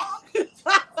said cock.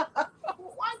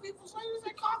 White people say you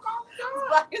say cock all the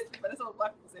time. But that's what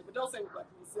black people say. But don't say what black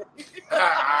people say.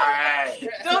 Alright.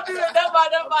 Don't do that. Never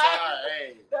mind.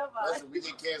 Hey, listen, we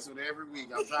get canceled every week.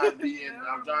 I'm trying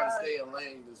to stay in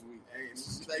lane this week. Hey,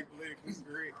 stay politically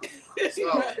correct. So,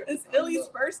 it's Illy's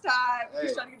first time.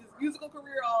 He's trying to get his musical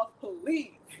career off.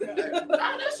 Please.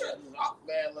 That shit is off,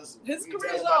 man. Listen, his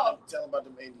career's off. Tell him about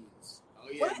them Indians. Oh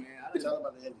yeah, What? man. Tell him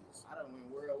about the Indians. I done went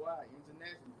worldwide,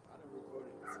 international. I done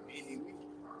recorded some Indian. We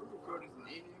recorded some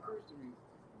Indian Christian music.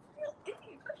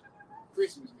 Indian Christian?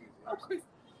 Christmas music. Oh,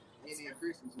 Christmas. Indian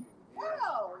Christmas music. Yeah.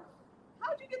 Wow.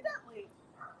 How'd you get that link?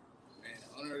 Man, the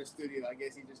owner of the studio, I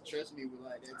guess he just trusts me with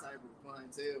like that type of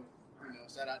clientele. You know,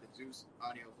 shout out to Juice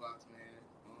Audio Box, man.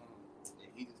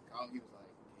 And he just called me. He was like,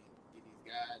 hey, get these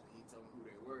guys, and he told me who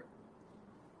they were.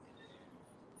 And then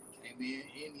they came in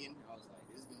Indian. I was like,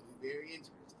 this is gonna be very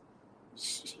interesting.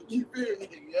 You feel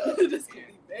me? Yeah. This could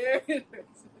be very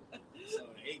interesting. So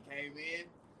they came in,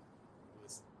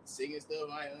 was singing stuff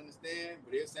I didn't understand,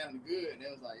 but it sounded good. And they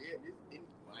was like, yeah, this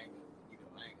I ain't gonna do the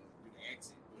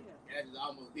accent. Yeah. And I just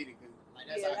almost did it because like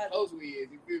that's Yeah, how close we is.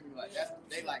 You feel me? Like that's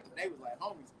they was like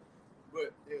homies,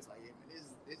 but they was like, yeah, man,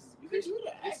 this is You can do the This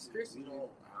is accent. Christmas. You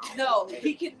know, No,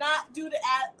 he cannot do the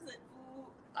accent. Ooh.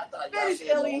 I thought y'all Finish, said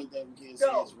the Ellie. only thing we can say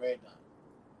Go. is red dot.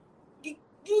 You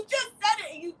just said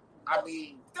it. And you I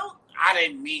mean, don't. I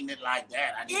didn't mean it like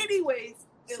that. I didn't Anyways,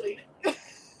 Billy. Good.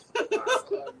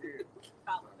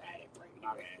 Problematic right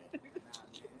My here. bad. Nah,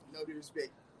 man. No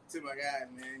disrespect to my guys,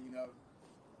 man. You know,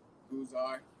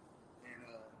 Guzar and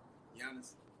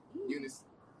Eunice.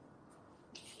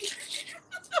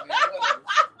 Man, whatever.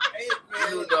 Hey, man,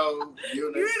 You look, know,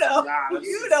 Giannis,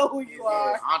 You know who you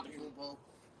are. Antetokounmpo.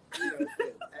 you know,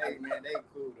 hey man, they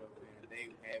cool though, man.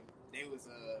 They was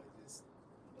just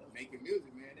making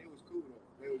music, man. They was cool though.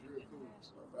 They was real cool.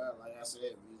 Right, like I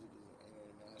said, music is an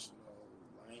international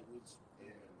language.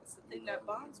 Yeah, That's the thing that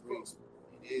bonds people. it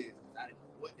is. I didn't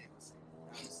know what they were saying.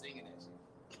 I was singing that shit.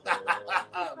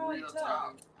 Real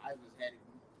time. I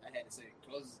had to say the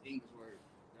closest English word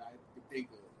that I could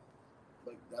think of.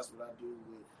 But that's what I do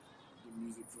with the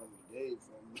music from today,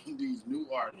 from these new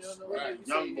artists. You don't know what Right?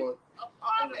 you're Young saying. boy.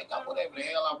 I make up whatever the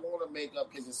hell I want to make up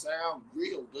because it sounds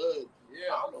real good. I Yeah.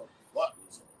 don't know what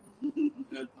it's I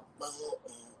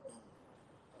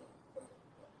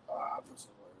put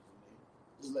some words in there.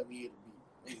 Just let me hear the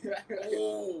beat.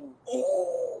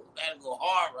 Oh, that'll go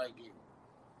hard right there.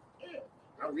 Yeah.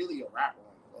 I'm really a rapper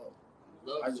on the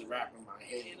low. I just rap in my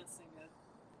head. And a singer.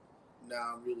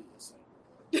 Nah, I'm really a singer.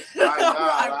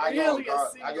 I'm really a I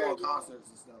singer. go on concerts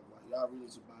and stuff. Like, y'all really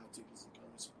should buy tickets and come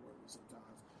and support me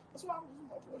sometimes. That's why I'm losing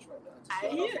my voice right now. I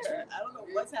hear. I don't know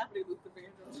what's happening with the I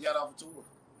Vandals. just got off a tour.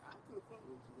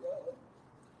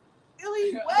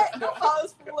 Billy, what? No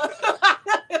pause for what?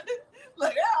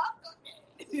 Like, yeah, okay.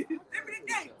 Give me the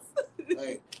dates.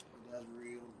 Hey, that's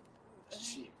real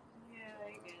shit. Yeah, I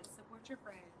guess. Support your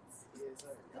friends. Yes,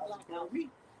 sir. The Blackout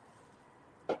Week.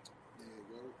 There you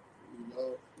go. You know.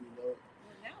 Well,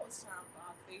 now it's time for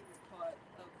our favorite part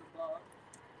of the vlog.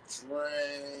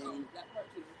 Train. Oh, that part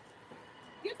too.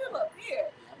 Give him a beer.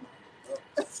 Yeah. Well,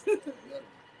 it's a beer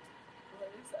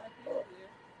there.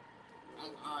 I'm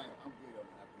good on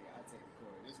that. I take the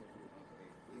core. This one good. Okay,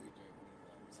 you can drink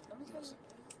me.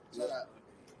 Shout out.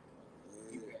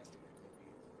 You Yeah. passed it.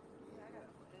 Yeah, I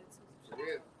gotta put that too. For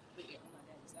real. But yeah, on my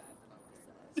dad's side.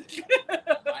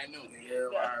 I know.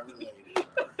 Yeah, I related.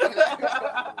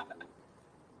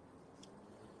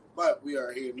 But we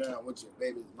are here now with your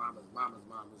baby's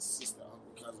mama's sister,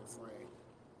 uncle, cousin, friend,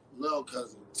 little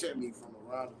cousin Timmy from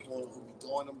around the corner who be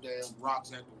throwing them damn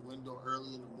rocks at the window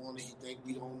early in the morning. He think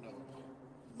we don't know.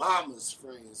 Mama's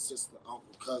friend, sister,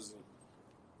 uncle, cousin,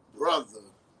 brother,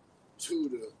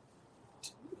 tutor.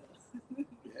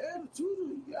 Yeah, the tutor.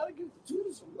 You gotta give the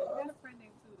tutor some I love. got a friend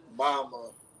named Tuda.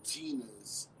 Mama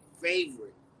Tina's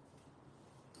favorite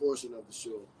portion of the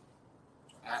show,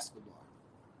 Escobar.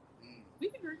 We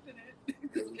can drink to that.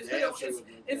 It's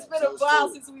It's been a while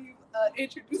since we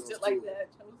introduced it like that.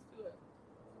 Toast to it.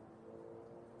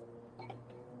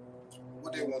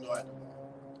 What they want to know at the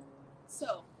moment?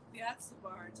 So, the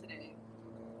Bar today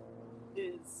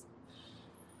is,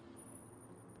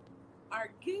 are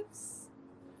gifts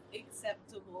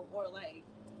acceptable or like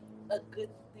a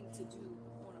good thing to do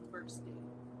on a first date?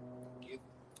 Gift?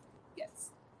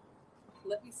 Yes.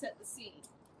 Let me set the scene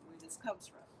where this comes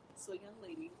from. So, a young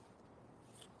lady,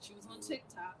 she was on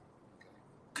TikTok.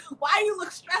 Why you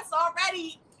look stressed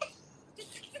already?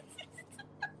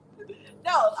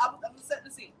 No, I'm setting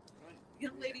the scene.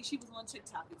 Young lady, she was on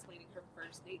TikTok explaining her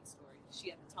first date story. She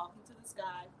had been talking to this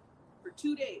guy for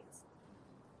 2 days.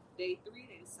 Day 3,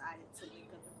 they decided to link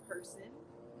up in person.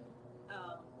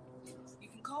 You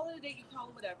can call it a date, you call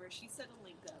it whatever. She said a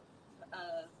link up.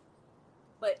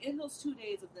 But in those 2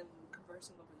 days of them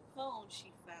conversing over the phone,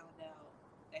 she found out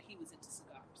that he was into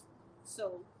cigars.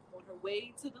 So on her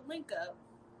way to the link up,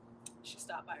 she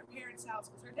stopped by her parents' house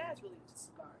because her dad's really into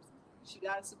cigars. She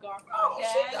got a cigar from her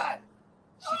dad.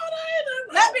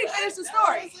 Let me finish the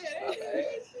story.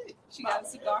 She got a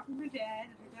cigar from her dad,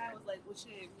 and her dad was like, well,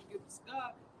 shit, if you give him a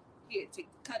cigar, Here, take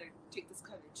this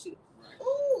cutter too. Right.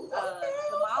 Ooh,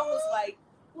 The mom was like,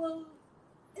 well,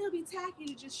 it'll be tacky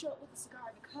to just show up with a cigar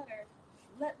and a cutter.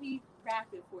 Let me wrap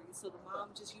it for you. So the mom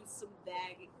just used some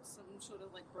bag, some sort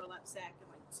of like burlap sack and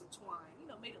like some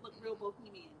twine. Made it look real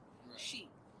bohemian. Right. Chic.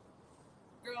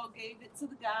 Girl gave it to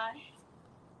the guy.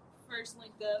 First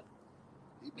link up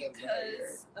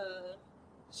because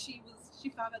she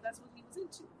found out that's what he was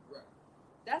into. Right.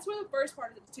 That's where the first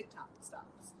part of the TikTok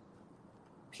stops.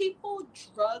 People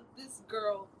drug this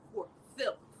girl for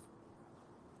filth.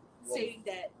 Saying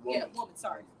that, woman,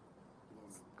 sorry.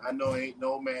 I know ain't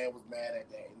no man was mad at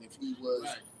that. And if he was,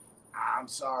 Right. I'm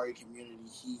sorry, community,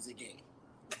 he's a gay.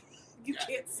 You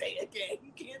can't say it again.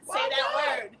 You can't Why say that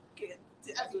not? word. You can't.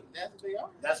 That's what they are.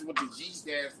 That's what the G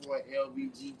stands for,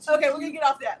 LBGT. Okay, we're gonna get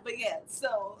off that, but yeah.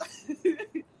 So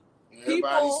people,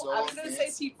 I'm gonna say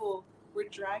people were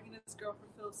dragging this girl for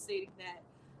filth, stating that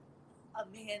a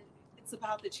man, it's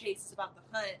about the chase, it's about the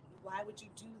hunt. Why would you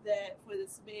do that for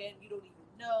this man you don't even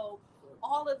know?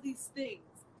 All of these things.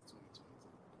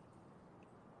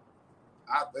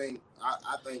 I think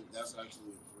that's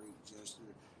actually a great gesture.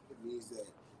 It means that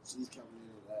she's coming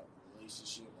into that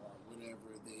relationship or whatever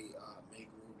they make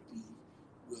room to be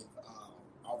with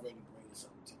already bringing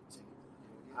something to the table.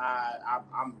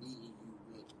 I'm meeting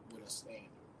you with a standard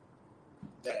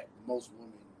that most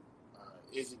women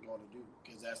isn't going to do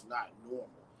because that's not normal.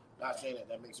 Not saying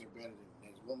that makes her better than the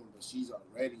next woman, but she's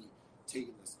already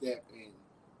taken a step and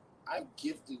I'm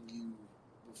gifting you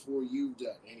before you've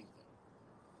done anything.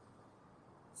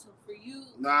 So for you,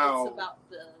 Now, it's about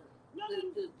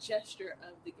the gesture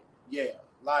of the gift. Yeah,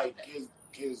 like Okay.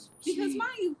 because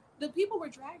mind you, the people were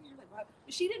dragging her like, wow.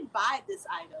 She didn't buy this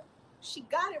item. She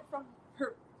got it from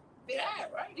her dad,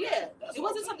 right? Yeah, That's it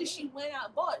what wasn't I'm something saying. she went out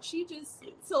and bought. She just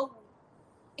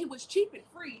it was cheap and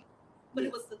free, but Yeah.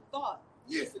 it was the thought.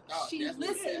 Yeah, She that's what it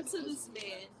listened is. to this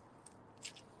man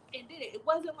and did it. It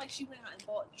wasn't like she went out and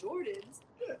bought Jordans.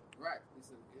 Right.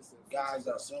 It's a guys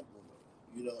are simple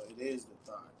though. You know, it is the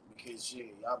thought. Because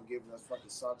shit, y'all been giving us fucking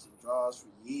socks and drawers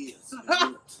for years.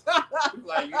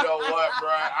 Like, you know what, bro?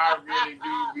 I really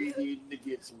do be needing to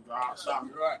get some socks.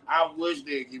 Right. I wish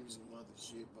they'd give me some other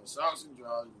shit, but socks and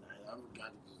drawers, nah, I've got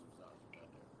to get some socks and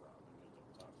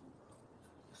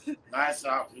goddamn drawers. Nice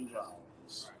socks and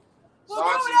drawers. Right. Well,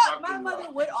 Socks growing and up, my fucking mother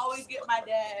drawers. would always get my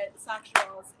dad sock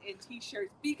drawers and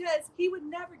T-shirts because he would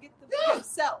never get them for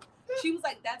himself. She was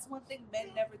like, that's one thing men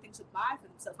never think to buy for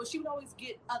themselves. But she would always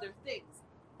get other things.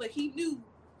 But he knew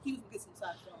he was going to get some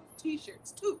sock drawers and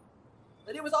T-shirts too.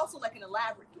 But it was also like an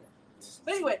elaborate gift.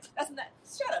 But anyway, that's not,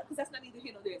 shut up, because that's not neither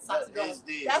here nor there. Socks and drawers.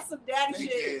 That's some daddy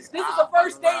shit. This is a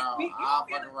first date. I'll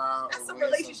fuck around that's some with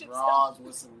relationship some drawers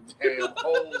with some damn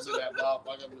holes in that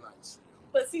motherfucker. Be like, shit.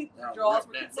 But see, the drawers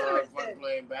were that considered motherfucker then.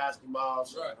 playing basketball.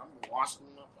 Shit. Right. I'm gonna wash them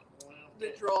up.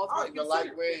 The drawers I were don't even like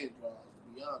considered. wearing drawers,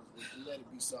 to be honest. But you let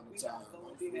it be summertime. We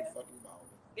I'm do free that. fucking ball.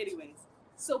 Anyways,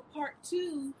 so part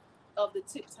 2 of the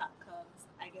TikTok comes,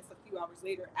 I guess a few hours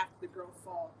later after the girl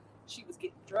fall, she was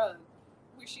getting drugged,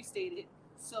 where she stated,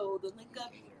 so the link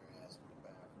up, Hate her ass in the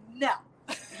back. no.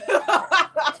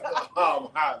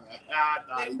 Oh my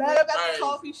God. They met up at the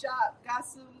coffee shop, got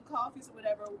some coffees or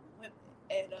whatever, went,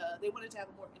 and they wanted to have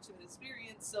a more intimate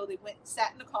experience, so they went,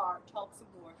 sat in the car, talked some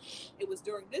more. It was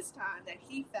during this time that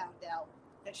he found out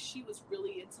that she was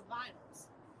really into vinyls.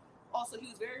 Also, he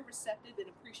was very receptive and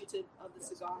appreciative of the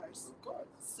cigars. Of course.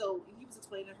 So he was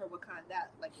explaining to her what kind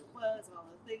that like it was and all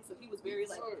the things. So he was very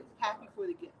like happy for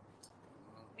the gift.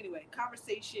 Anyway,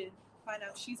 conversation, find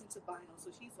out she's into vinyl. So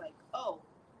she's like, oh,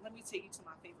 let me take you to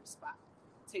my favorite spot.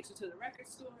 Takes her to the record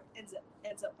store, ends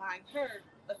up buying her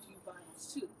a few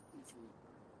vinyls too.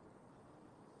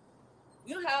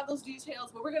 We don't have those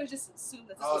details, but we're gonna just assume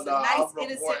that this was a nice,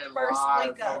 innocent first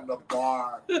link up. From the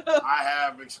bar. I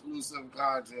have exclusive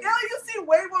content. Now you seem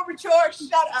way more mature.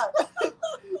 Shut up.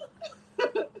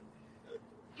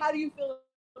 How do you feel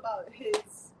about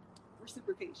his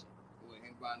reciprocation? With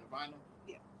him buying the vinyl?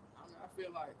 Yeah. I mean, I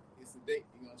feel like it's a date.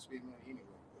 You're going to spend money anyway.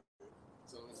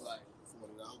 So it's like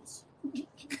 $40.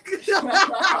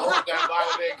 I hope that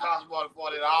vinyl didn't cost more than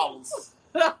 $40.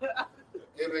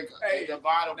 If the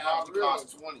vinyl probably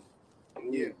cost $20.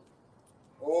 Yeah.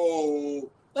 Oh.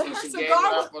 But So her she gave it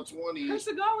cigar, up for $20. her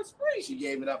cigar was free. She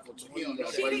gave it up for $20. She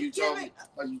But didn't you give told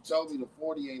it. me, the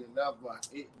 $40 ain't enough. But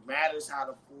it matters how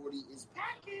the $40 is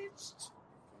packaged.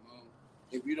 Come on.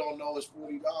 If you don't know it's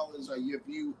 $40, or if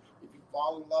you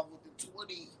fall in love with the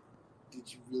 $20,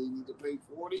 did you really need to pay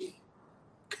 $40?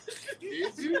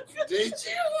 Did you? Did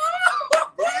you?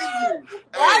 Why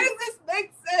Hey, does this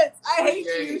make sense? I hate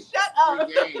Free you. game. Shut up.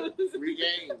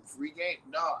 Free game.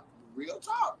 No, real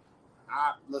talk.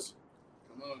 Listen.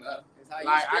 Come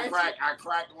I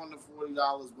cracked on the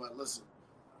 $40, but listen,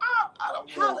 I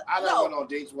don't go on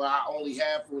dates where I only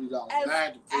have $40. I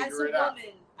had to figure it out. As a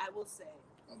woman, I will say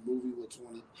a movie with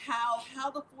 20. How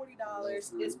the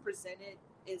 $40 is presented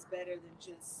is better than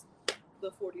just the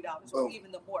 $40 or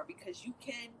even the more, because you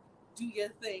can do your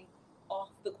thing off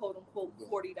the quote unquote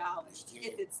 $40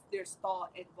 if there's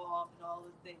thought involved and all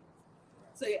the things.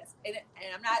 So yes, and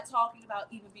I'm not talking about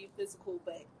even being physical,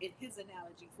 but in his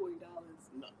analogy, $40.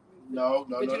 No.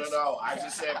 I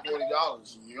just said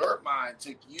 $40. Your mind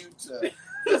took you to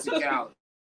physicality.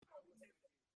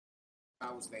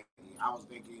 I was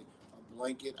thinking a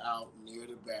blanket out near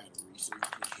the battery so you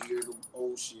can hear the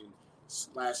ocean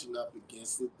splashing up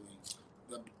against the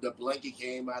thing. The blanket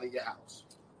came out of your house.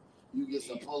 You get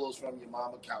some pillows from your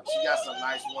mama couch. She got some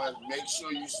nice ones. Make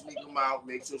sure you sneak them out.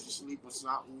 Make sure she sleep or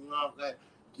something. You know what I'm saying?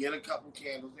 Get a couple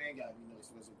candles. They ain't got to be no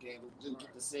expensive candles. Just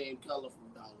get the same color from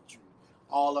Dollar Tree.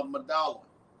 All of them $1.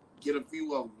 Get a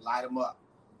few of them. Light them up.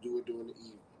 Do it during the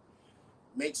evening.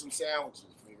 Make some sandwiches.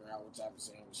 Figure out what type of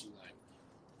sandwich you like.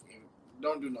 And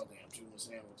don't do no damn tuna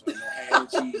sandwich or no ham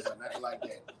and cheese or nothing like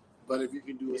that. But if you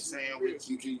can do a sandwich,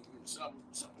 you can something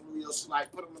real slight.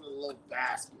 Put them in a little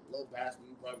basket.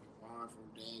 You probably find from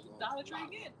Dollar Tree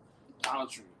again. Dollar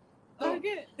Tree.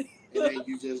 Again. And then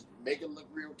you just make it look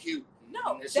real cute.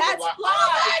 No, that's fly. fly.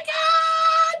 Oh my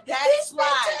God! That's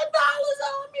fly. $10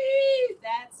 on me.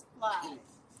 That's fly.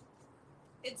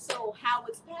 And so how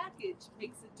it's packaged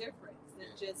makes a difference than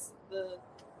just the.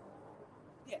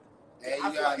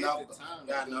 And you got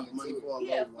enough money for a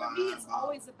little for me, it's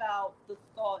always about the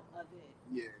thought of it.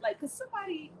 Yeah. Like, because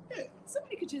somebody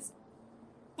could just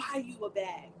buy you a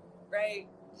bag, right?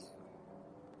 Yeah.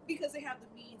 Because they have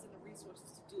the means and the resources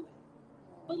to do it.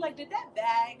 But, like, did that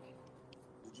bag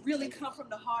really come from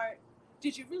the heart?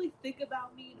 Did you really think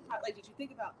about me? Like, did you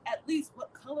think about at least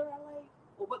what color I like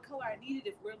or what color I needed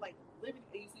if we're, like, living?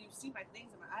 You see my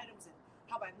things and my items and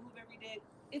how I move every day.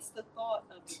 It's the thought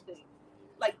of the thing.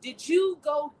 Like, did you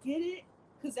go get it?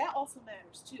 Because that also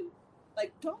matters, too.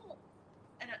 Like, don't,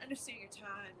 and I understand your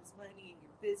time is money and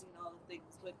you're busy and all the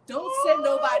things, but don't send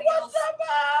nobody else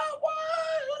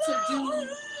to do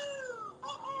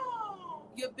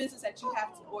your business that you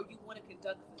have to, or you want to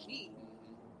conduct for me,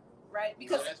 right?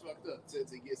 Because that's fucked up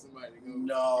to get somebody to go.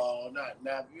 No, not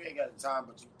now. You ain't got the time,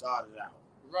 but you thought it out.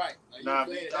 Right. Like,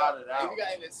 you thought it out. If you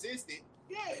got an assistant,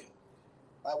 yeah.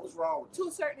 Like, what's wrong with to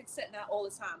a certain extent, not all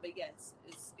the time, but yes,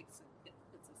 it's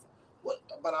what?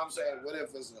 But I'm saying, what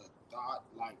if it's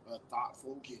a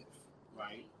thoughtful gift,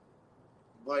 right?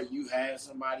 But you had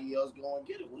somebody else go and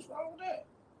get it. What's wrong with that?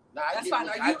 Now, that's fine.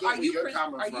 Are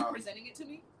you presenting it to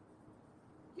me?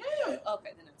 Yeah.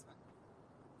 Okay, then that's fine.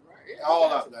 Right. Yeah,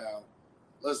 all up now.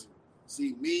 Listen,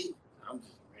 see me. I'm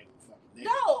just a regular fucking nigga.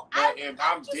 No, if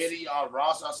I'm Diddy or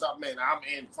Ross or something, and I'm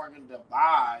in fucking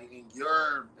Dubai and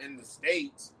you're in the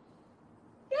States,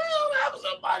 you don't have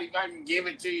somebody fucking give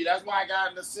it to you. That's why I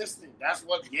got an assistant. That's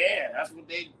what they.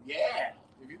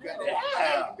 If you got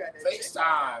that,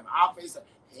 FaceTime. I'll FaceTime.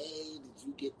 Hey, did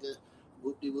you get the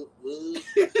whoop-de-whoop-whoop?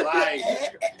 Like,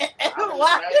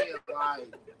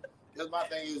 because my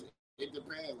thing is, it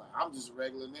depends. Like, I'm just a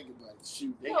regular nigga, but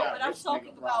shoot, they got but I'm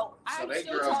talking about. So they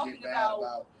girls get mad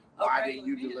about why didn't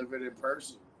you deliver it in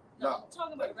person? No, I'm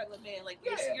talking about a regular man. Like,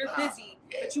 you're busy,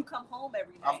 but you come home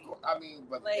every night. Of course, I mean,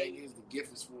 but the thing is, the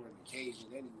gift is for an occasion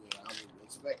anyway. I would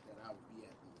expect that I would be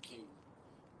at the occasion.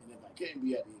 And if I couldn't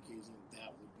be at the occasion,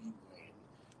 that would be when.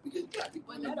 Because you got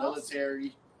people in the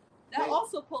military. That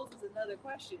also poses another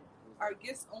question. Are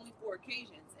gifts only for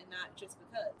occasions and not just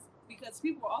because? Because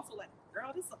people are also like,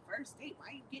 girl, this is the first date. Why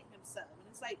are you getting him something?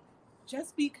 And it's like,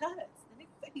 just because. And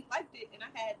if he liked it and I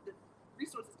had the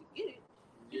resources to get it,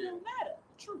 it don't matter.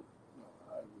 True. No,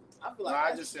 I agree. I feel like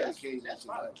I just said occasion. That's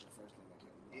like the first thing I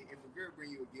came to. If a girl bring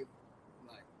you a gift,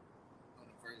 like, on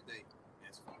the first date,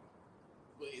 that's fine.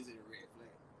 But is it a red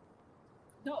flag?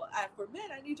 No, for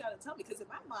men, I need y'all to tell me, because in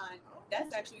my mind,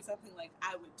 that's actually something like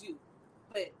I would do.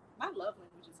 But my love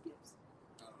language is gifts.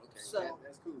 Oh, okay. So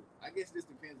that's cool. I guess this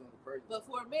depends on the person. But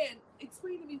for a man,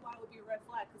 explain to me why it would be a red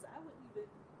flag, because I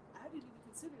didn't even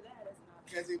consider that as an option.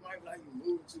 Because it might be like you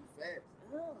moving too fast.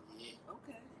 Oh, yeah.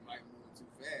 Okay. You might move too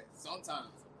fast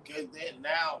sometimes. Because then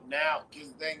now,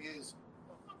 because the thing is,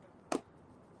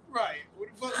 right? What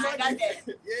the fuck? I got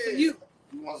that. Yeah. You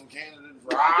want some Canada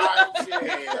Dry? Shit,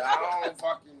 I don't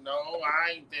fucking know.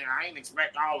 I ain't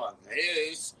expect all of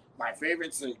this. My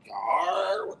favorite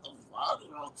cigar? What the fuck?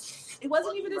 It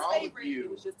wasn't even his favorite. It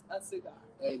was just a cigar.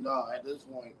 Hey, no, at this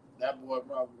point, that boy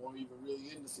probably won't even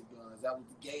really into cigars. That was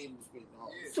the game was spitting on.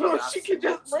 So she could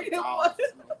just bring him one.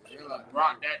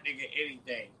 Rock that nigga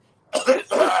anything.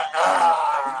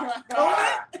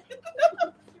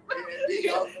 You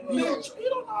don't know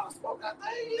how to smoke that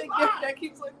thing. That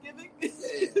keeps on giving. Yeah.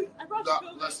 I brought No,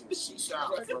 you listen, she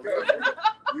sounds for real.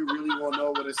 You really want to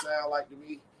know what it sounds like to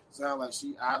me? Sound like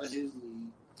she out of his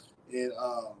league, and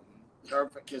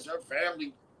because her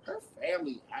family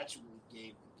actually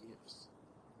gave the gifts.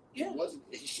 Yeah. It wasn't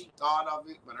she thought of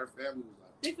it, but her family was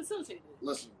like, They facilitated it.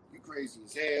 listen, you crazy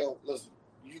as hell. Listen,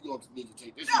 you gonna need to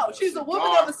take this. No, she's a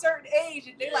woman of a certain age,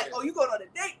 and they like, oh, you going on a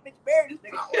date, bitch, marry this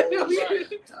nigga.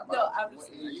 No, I'm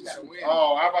just. You gotta win.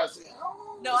 Oh, I'm about to say.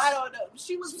 No, I don't know.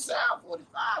 She was. She sound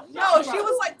 45. No, she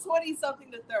was like 20 something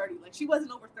to 30. Like she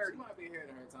wasn't over 30. She might be ahead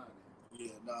of her time.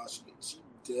 Yeah, no, she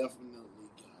definitely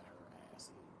got her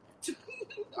ass in.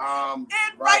 And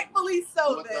rightfully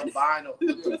so. With then the vinyl.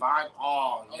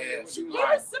 Oh yeah, she was like,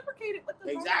 reciprocated with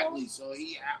the exactly. vinyl. So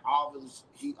he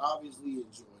obviously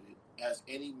enjoyed it as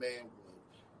any man would.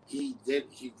 He really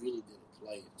didn't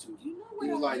play it too. You know He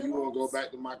what? was like, "You want to go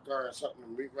back to my car and something to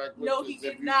meet right quick?" No, he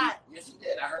did not. Yes, he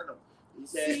did. I heard him. He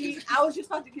said, See, I was just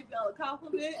about to give y'all a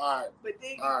compliment. All right. But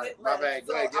then All right, my bad.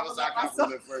 Go ahead, give us our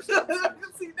compliment first.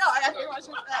 See, no, I have to watch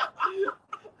that.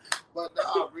 But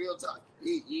nah, real talk.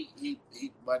 He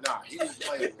was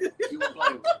playing with it. He was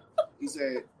playing with it. He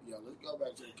said, yo, let's go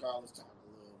back to the car, let's talk a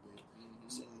little bit.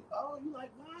 He said, oh, you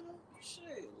like vinyl?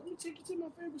 Shit, let me take you to my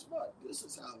favorite spot. This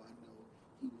is how I know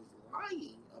he was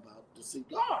lying about the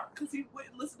cigar. Because he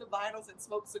wouldn't listen to vinyls and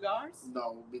smoke cigars?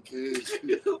 No, because he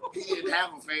didn't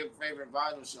have a favorite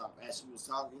vinyl shop. As she was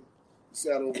talking, he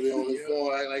sat over there on his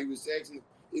phone, acting like he was sexy.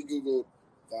 He Googled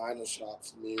vinyl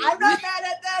shops near I'm not mad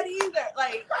at that either.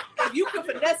 Like, if you can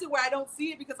finesse it where I don't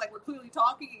see it because, like, we're clearly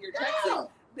talking and you're texting,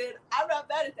 then I'm not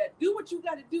mad at that. Do what you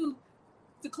got to do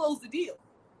to close the deal.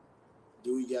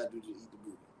 Do what you got to do to eat the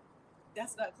booty.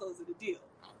 That's not closing the deal.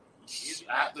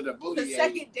 After the booty, the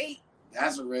second date.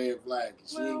 That's a red flag.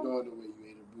 She ain't going the way you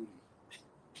ate her booty.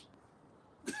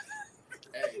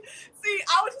 Hey. See,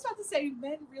 I was just about to say,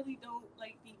 men really don't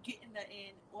like be getting that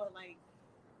in, or like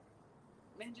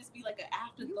men just be like an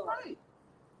afterthought. You're right.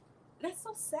 That's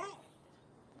so sad.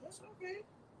 That's okay.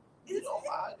 You don't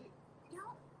mind it. You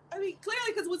know, I mean,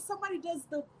 clearly, because when somebody does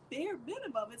the bare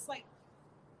minimum, it's like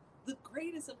the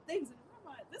greatest of things. And in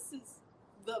my mind, this is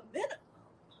the minimum.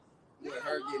 With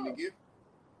her getting the gift?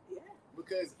 Yeah.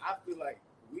 Because I feel like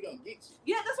we don't get you.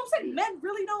 Yeah, that's what I'm saying. Men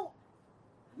really don't.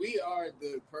 We are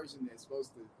the person that's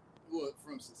supposed to, well,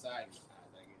 from society,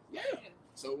 I guess. Yeah.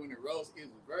 So when the roles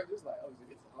is reversed, it's like, oh,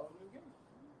 it's a whole new game.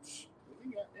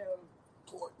 We got them.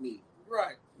 Court me.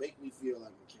 Right. Make me feel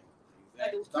like a king.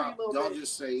 Exactly. Stop. Don't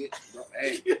just say it.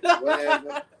 Hey,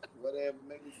 whatever.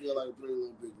 Make me feel like a pretty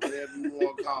little bitch. Whatever you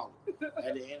want to call it.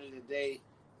 At the end of the day,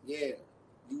 yeah,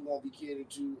 you won't be catered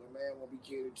to. A man won't be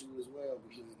catered to as well.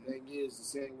 Because the thing is, the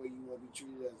same way you won't be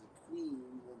treated as a queen,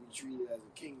 you won't be treated as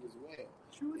a king as well.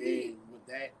 True. And with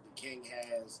that, the king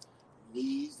has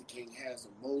needs. The king has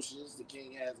emotions. The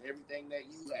king has everything that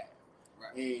you have.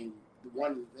 Right. And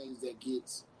one of the things that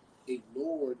gets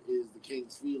ignored is the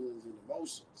king's feelings and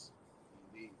emotions.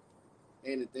 Indeed.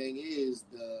 And the thing is,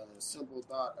 the simple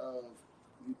thought of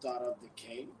you thought of the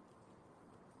king.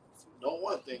 No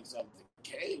one thinks of the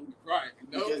king, right?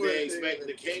 No, because they expect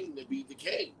the king to be the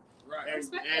king, right?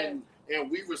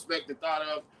 And we respect the thought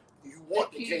of you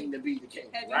want the king to be the king,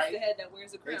 right? The head that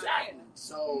wears a crown. Exactly. Yeah.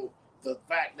 So the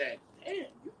fact that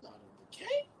damn, you thought of the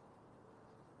king,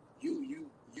 you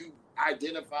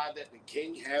identify that the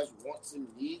king has wants and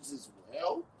needs as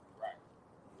well. Right.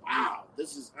 Wow,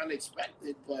 this is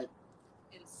unexpected, but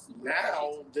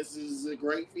now this is a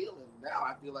great feeling. Now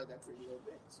I feel like that pretty little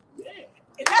bitch. Yeah.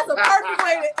 And that's a perfect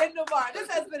way to end the bar. This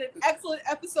has been an excellent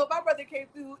episode. My brother came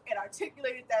through and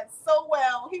articulated that so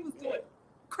well. He was doing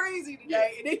crazy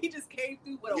today, and then he just came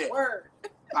through with a word.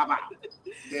 Bye-bye.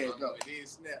 There you go. It did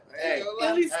snap. Hey,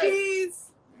 Illy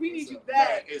Skis, we need you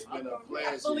back. It's been a pleasure.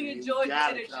 I fully enjoyed the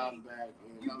energy.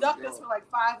 You ducked us for like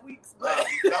 5 weeks. But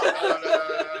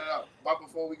No. But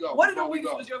before we go, one of the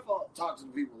weeks was your fault. Talk to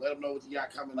the people. Let them know what you got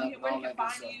coming up and all that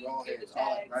good stuff. Go ahead.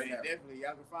 Right now. Definitely.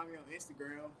 Y'all can find me on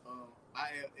Instagram.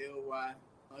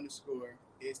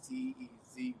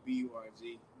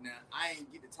 ILLY_STEZBURG. Now, I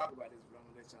ain't get to talk about this, but I'm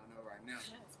going to let y'all know right now.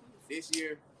 This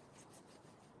year,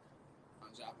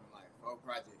 I'm dropping like 4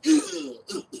 projects.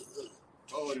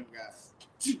 4 of them guys.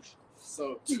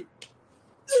 So, you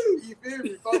feel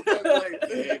me? 4 projects.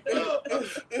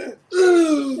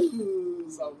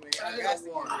 So, man, I got to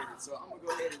get ready. So, I'm going to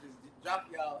go ahead and just drop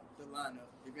y'all the lineup,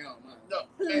 if you don't mind. No,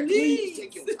 man, please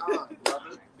take your time,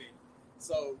 brother.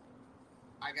 So,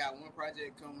 I got one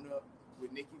project coming up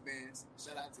with Nikki Vance.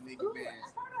 Shout out to Nikki Vance. I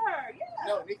heard of her, yeah.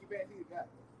 No, Nikki Vance, he's a guy.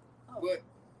 Oh. But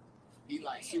He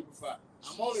like super fire.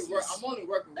 I'm only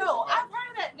working with No, him. I've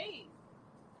heard that name.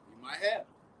 You might have,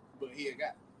 but he a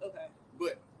guy. Okay.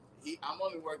 But I'm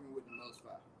only working with the most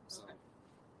fire. So Okay.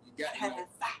 you got to know.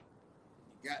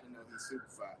 You got to know he's super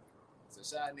fire. So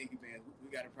shout out Nicky Bands. We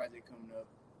got a project coming up.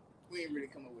 We ain't really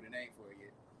come up with a name for it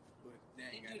yet, but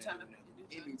that ain't got nothing.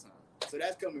 In due time. So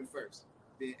that's coming first.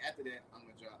 Then after that, I'm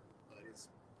gonna drop this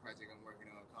project I'm working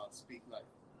on called Speak Life.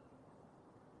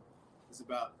 It's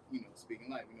about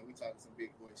speaking life. We talking some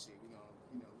big boy shit. We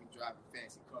driving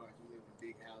fancy cars. We live in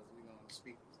big houses. We gonna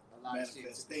speak a lot of shit.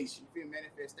 Manifestation. You feel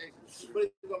manifestation,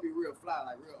 but it's gonna be real fly,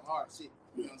 like real hard shit.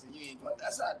 You know what I'm saying? You ain't gonna.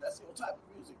 That's your type of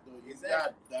music, though. You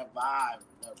exactly. got that vibe.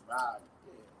 Yeah.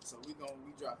 So we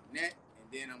dropping that, and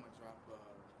then I'm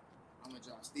gonna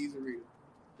drop Steve's Arita.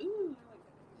 Ooh.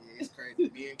 Yeah, it's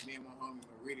crazy. me and my homie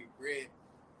Marita Bread,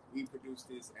 we produced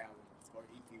this album or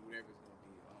EP, whatever it's gonna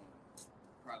be.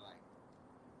 Probably like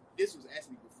this was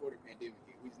actually before the pandemic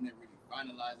hit. We just never really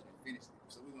finalized it and finished it.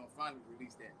 So we're gonna finally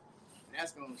release that, and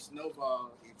that's gonna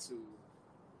snowball into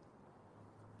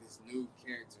this new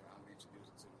character I'm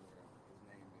introducing to the world. His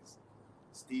name is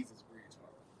Steezus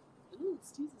Bridgeheart. Ooh,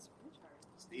 Steezus Bridgeheart.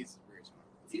 Steezus Bridgeheart.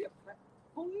 Is he a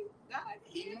holy guy?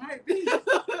 He might be.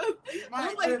 He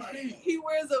might be. He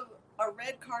wears a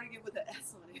red cardigan with an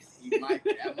S on it. He might.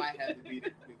 That might have to be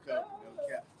the cover. No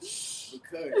cap.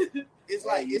 Because it's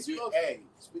like it's supposed. Hey,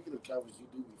 speaking of covers, you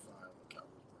do be fine with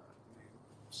covers, bro.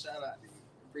 Shout out to you.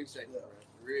 Appreciate you, bro.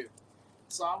 For real.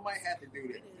 So I might have to do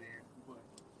that, man. But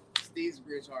Steve's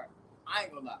Bridgeheart, I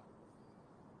ain't gonna lie.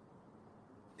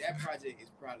 That project is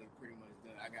probably pretty much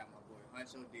done. I got my boy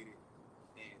Huncho did it,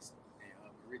 and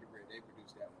Marita Bread, they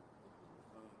produced that one.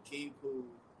 King Pooh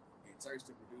and Turks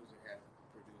the producer have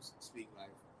produced Speak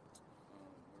Life.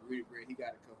 Marita Bread, he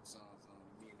got a couple songs on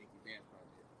me and Nicky Bands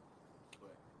project.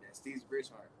 But that Steve's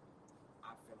Bridgeheart,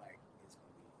 I feel like it's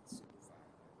gonna be super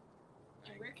fire.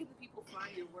 And where can the people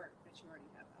find your work that you already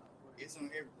have out? It's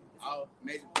on everything. All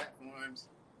major platforms.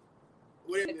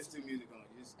 Whatever you listen to music on,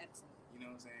 just you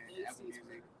know what I'm saying? Apple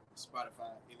Music,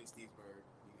 Spotify, Illy Steve'sburg,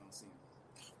 you're gonna see him.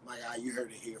 My guy, you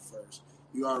heard it here first.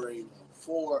 You already know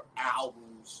 4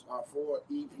 albums, or 4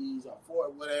 EPs, or 4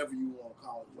 whatever you want to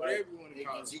call it. Right? Whatever you want to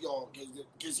call it.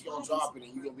 Because he gonna drop it,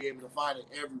 and you're gonna be able to find it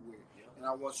everywhere. Yeah. And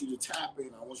I want you to tap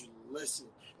in. I want you to listen.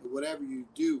 And whatever you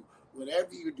do,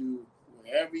 wherever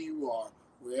you are,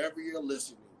 wherever you're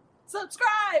listening.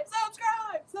 Subscribe.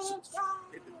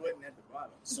 Hit the button at the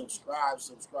bottom. Subscribe.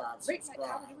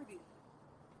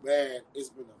 Man, it's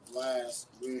been a blast.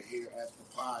 We're here at the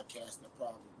podcast that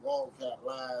probably won't have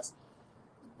last.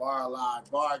 The Bar Live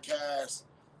Barcast.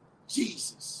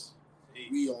 Jesus,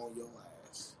 we on your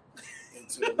ass.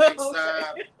 Until next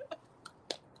time.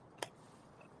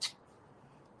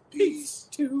 Peace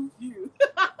to